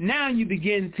 now you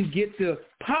begin to get the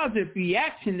positive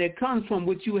reaction that comes from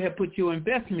what you have put your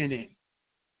investment in.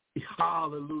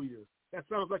 Hallelujah. That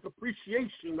sounds like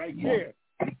appreciation right there.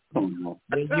 There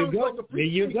you go. There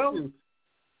you go.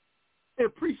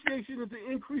 Appreciation is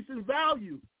the increase in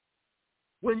value.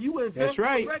 When you invest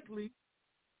correctly,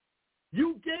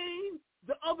 you gain,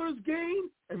 the others gain,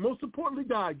 and most importantly,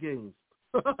 God gains.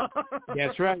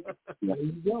 That's right. There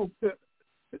you go.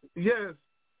 Yes.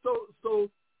 So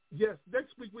yes,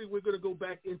 next week we're going to go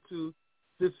back into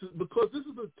this because this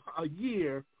is a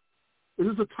year. This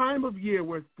is a time of year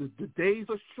where the days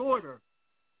are shorter,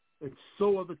 and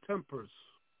so are the tempers.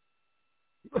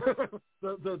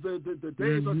 the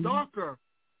days are darker,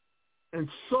 and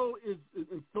so is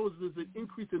there's an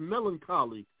increase in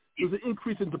melancholy. There's an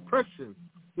increase in depression.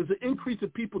 There's an increase in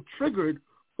people triggered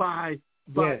by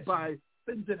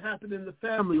things that happen in the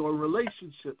family or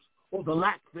relationships or the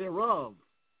lack thereof.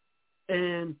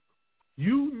 And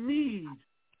you need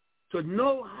to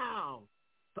know how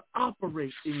to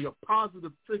operate in your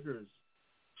positive triggers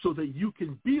so that you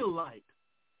can be a light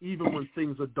even when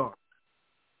things are dark.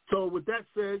 So with that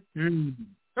said,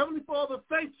 Heavenly Father,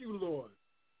 thank you, Lord.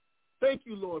 Thank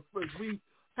you, Lord, for we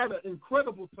had an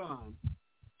incredible time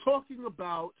talking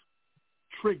about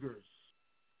triggers,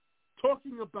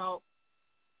 talking about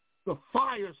the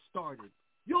fire started.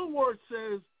 Your word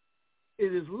says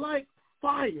it is like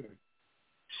fire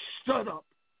shut up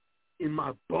in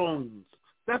my bones.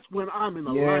 That's when I'm in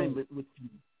alignment with you.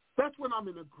 That's when I'm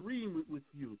in agreement with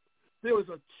you. There is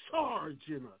a charge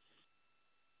in us.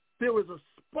 There is a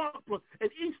spark plug.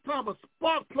 And each time a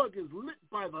spark plug is lit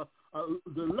by the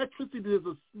electricity, there's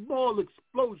a small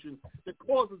explosion that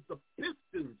causes the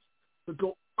pistons to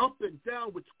go up and down,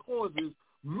 which causes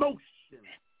motion,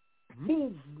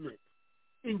 movement.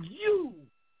 In you,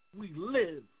 we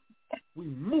live, we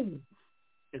move,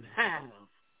 and have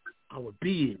our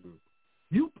being.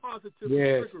 You positively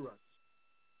trigger us.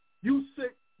 You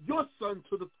sent your son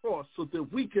to the cross so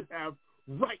that we could have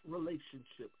right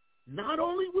relationship, not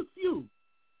only with you,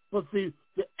 but the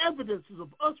evidences of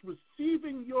us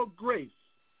receiving your grace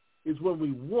is when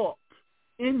we walk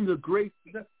in the grace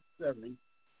necessary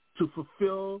to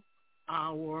fulfill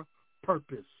our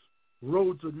purpose.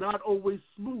 Roads are not always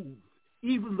smooth.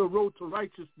 Even the road to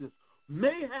righteousness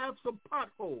may have some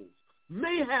potholes,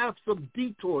 may have some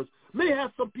detours, may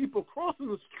have some people crossing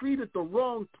the street at the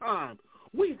wrong time.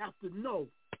 We have to know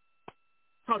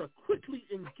how to quickly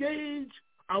engage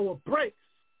our brakes.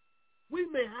 We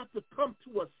may have to come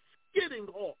to a skidding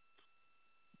halt.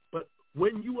 But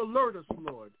when you alert us,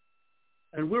 Lord,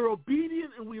 and we're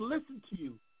obedient and we listen to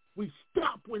you, we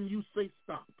stop when you say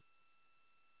stop.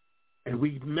 And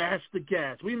we mash the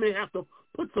gas. We may have to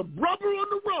put some rubber on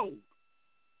the road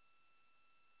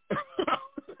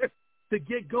to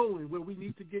get going where we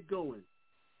need to get going.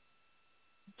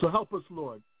 So help us,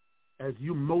 Lord, as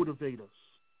you motivate us.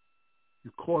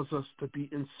 You cause us to be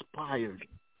inspired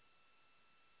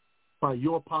by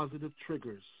your positive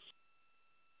triggers,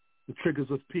 the triggers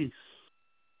of peace,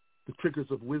 the triggers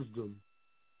of wisdom,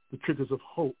 the triggers of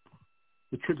hope,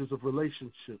 the triggers of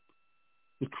relationship,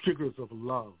 the triggers of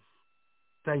love.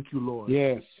 Thank you, Lord,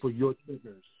 for your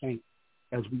triggers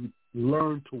as we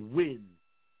learn to win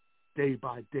day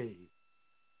by day.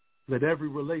 Let every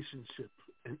relationship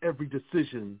and every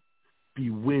decision be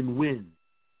win-win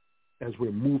as we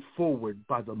move forward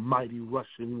by the mighty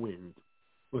rushing wind.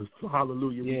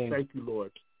 Hallelujah. We thank you,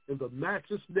 Lord. in the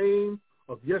matchless name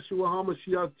of Yeshua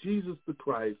HaMashiach, Jesus the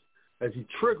Christ, as he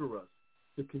trigger us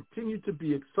to continue to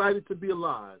be excited to be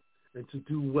alive and to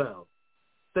do well.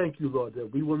 Thank you, Lord,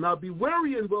 that we will not be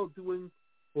weary in well-doing,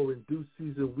 for in due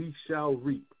season we shall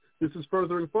reap. This is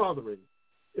Furthering Fathering,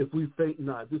 if we faint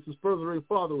not. This is Furthering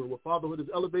Fathering, where fatherhood is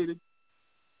elevated,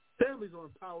 families are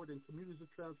empowered, and communities are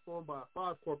transformed by our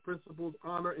 5 core principles: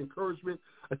 honor, encouragement,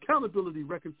 accountability,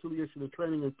 reconciliation, and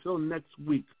training. Until next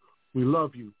week, we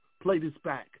love you. Play this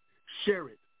back. Share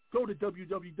it. Go to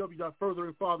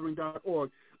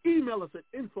www.furtheringfathering.org. Email us at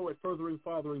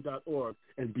info@furtheringfathering.org,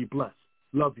 and be blessed.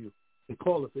 Love you. And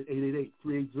call us at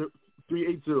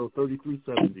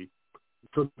 888-380-3370.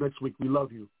 Until next week, we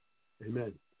love you.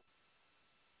 Amen.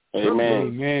 Amen.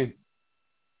 Amen.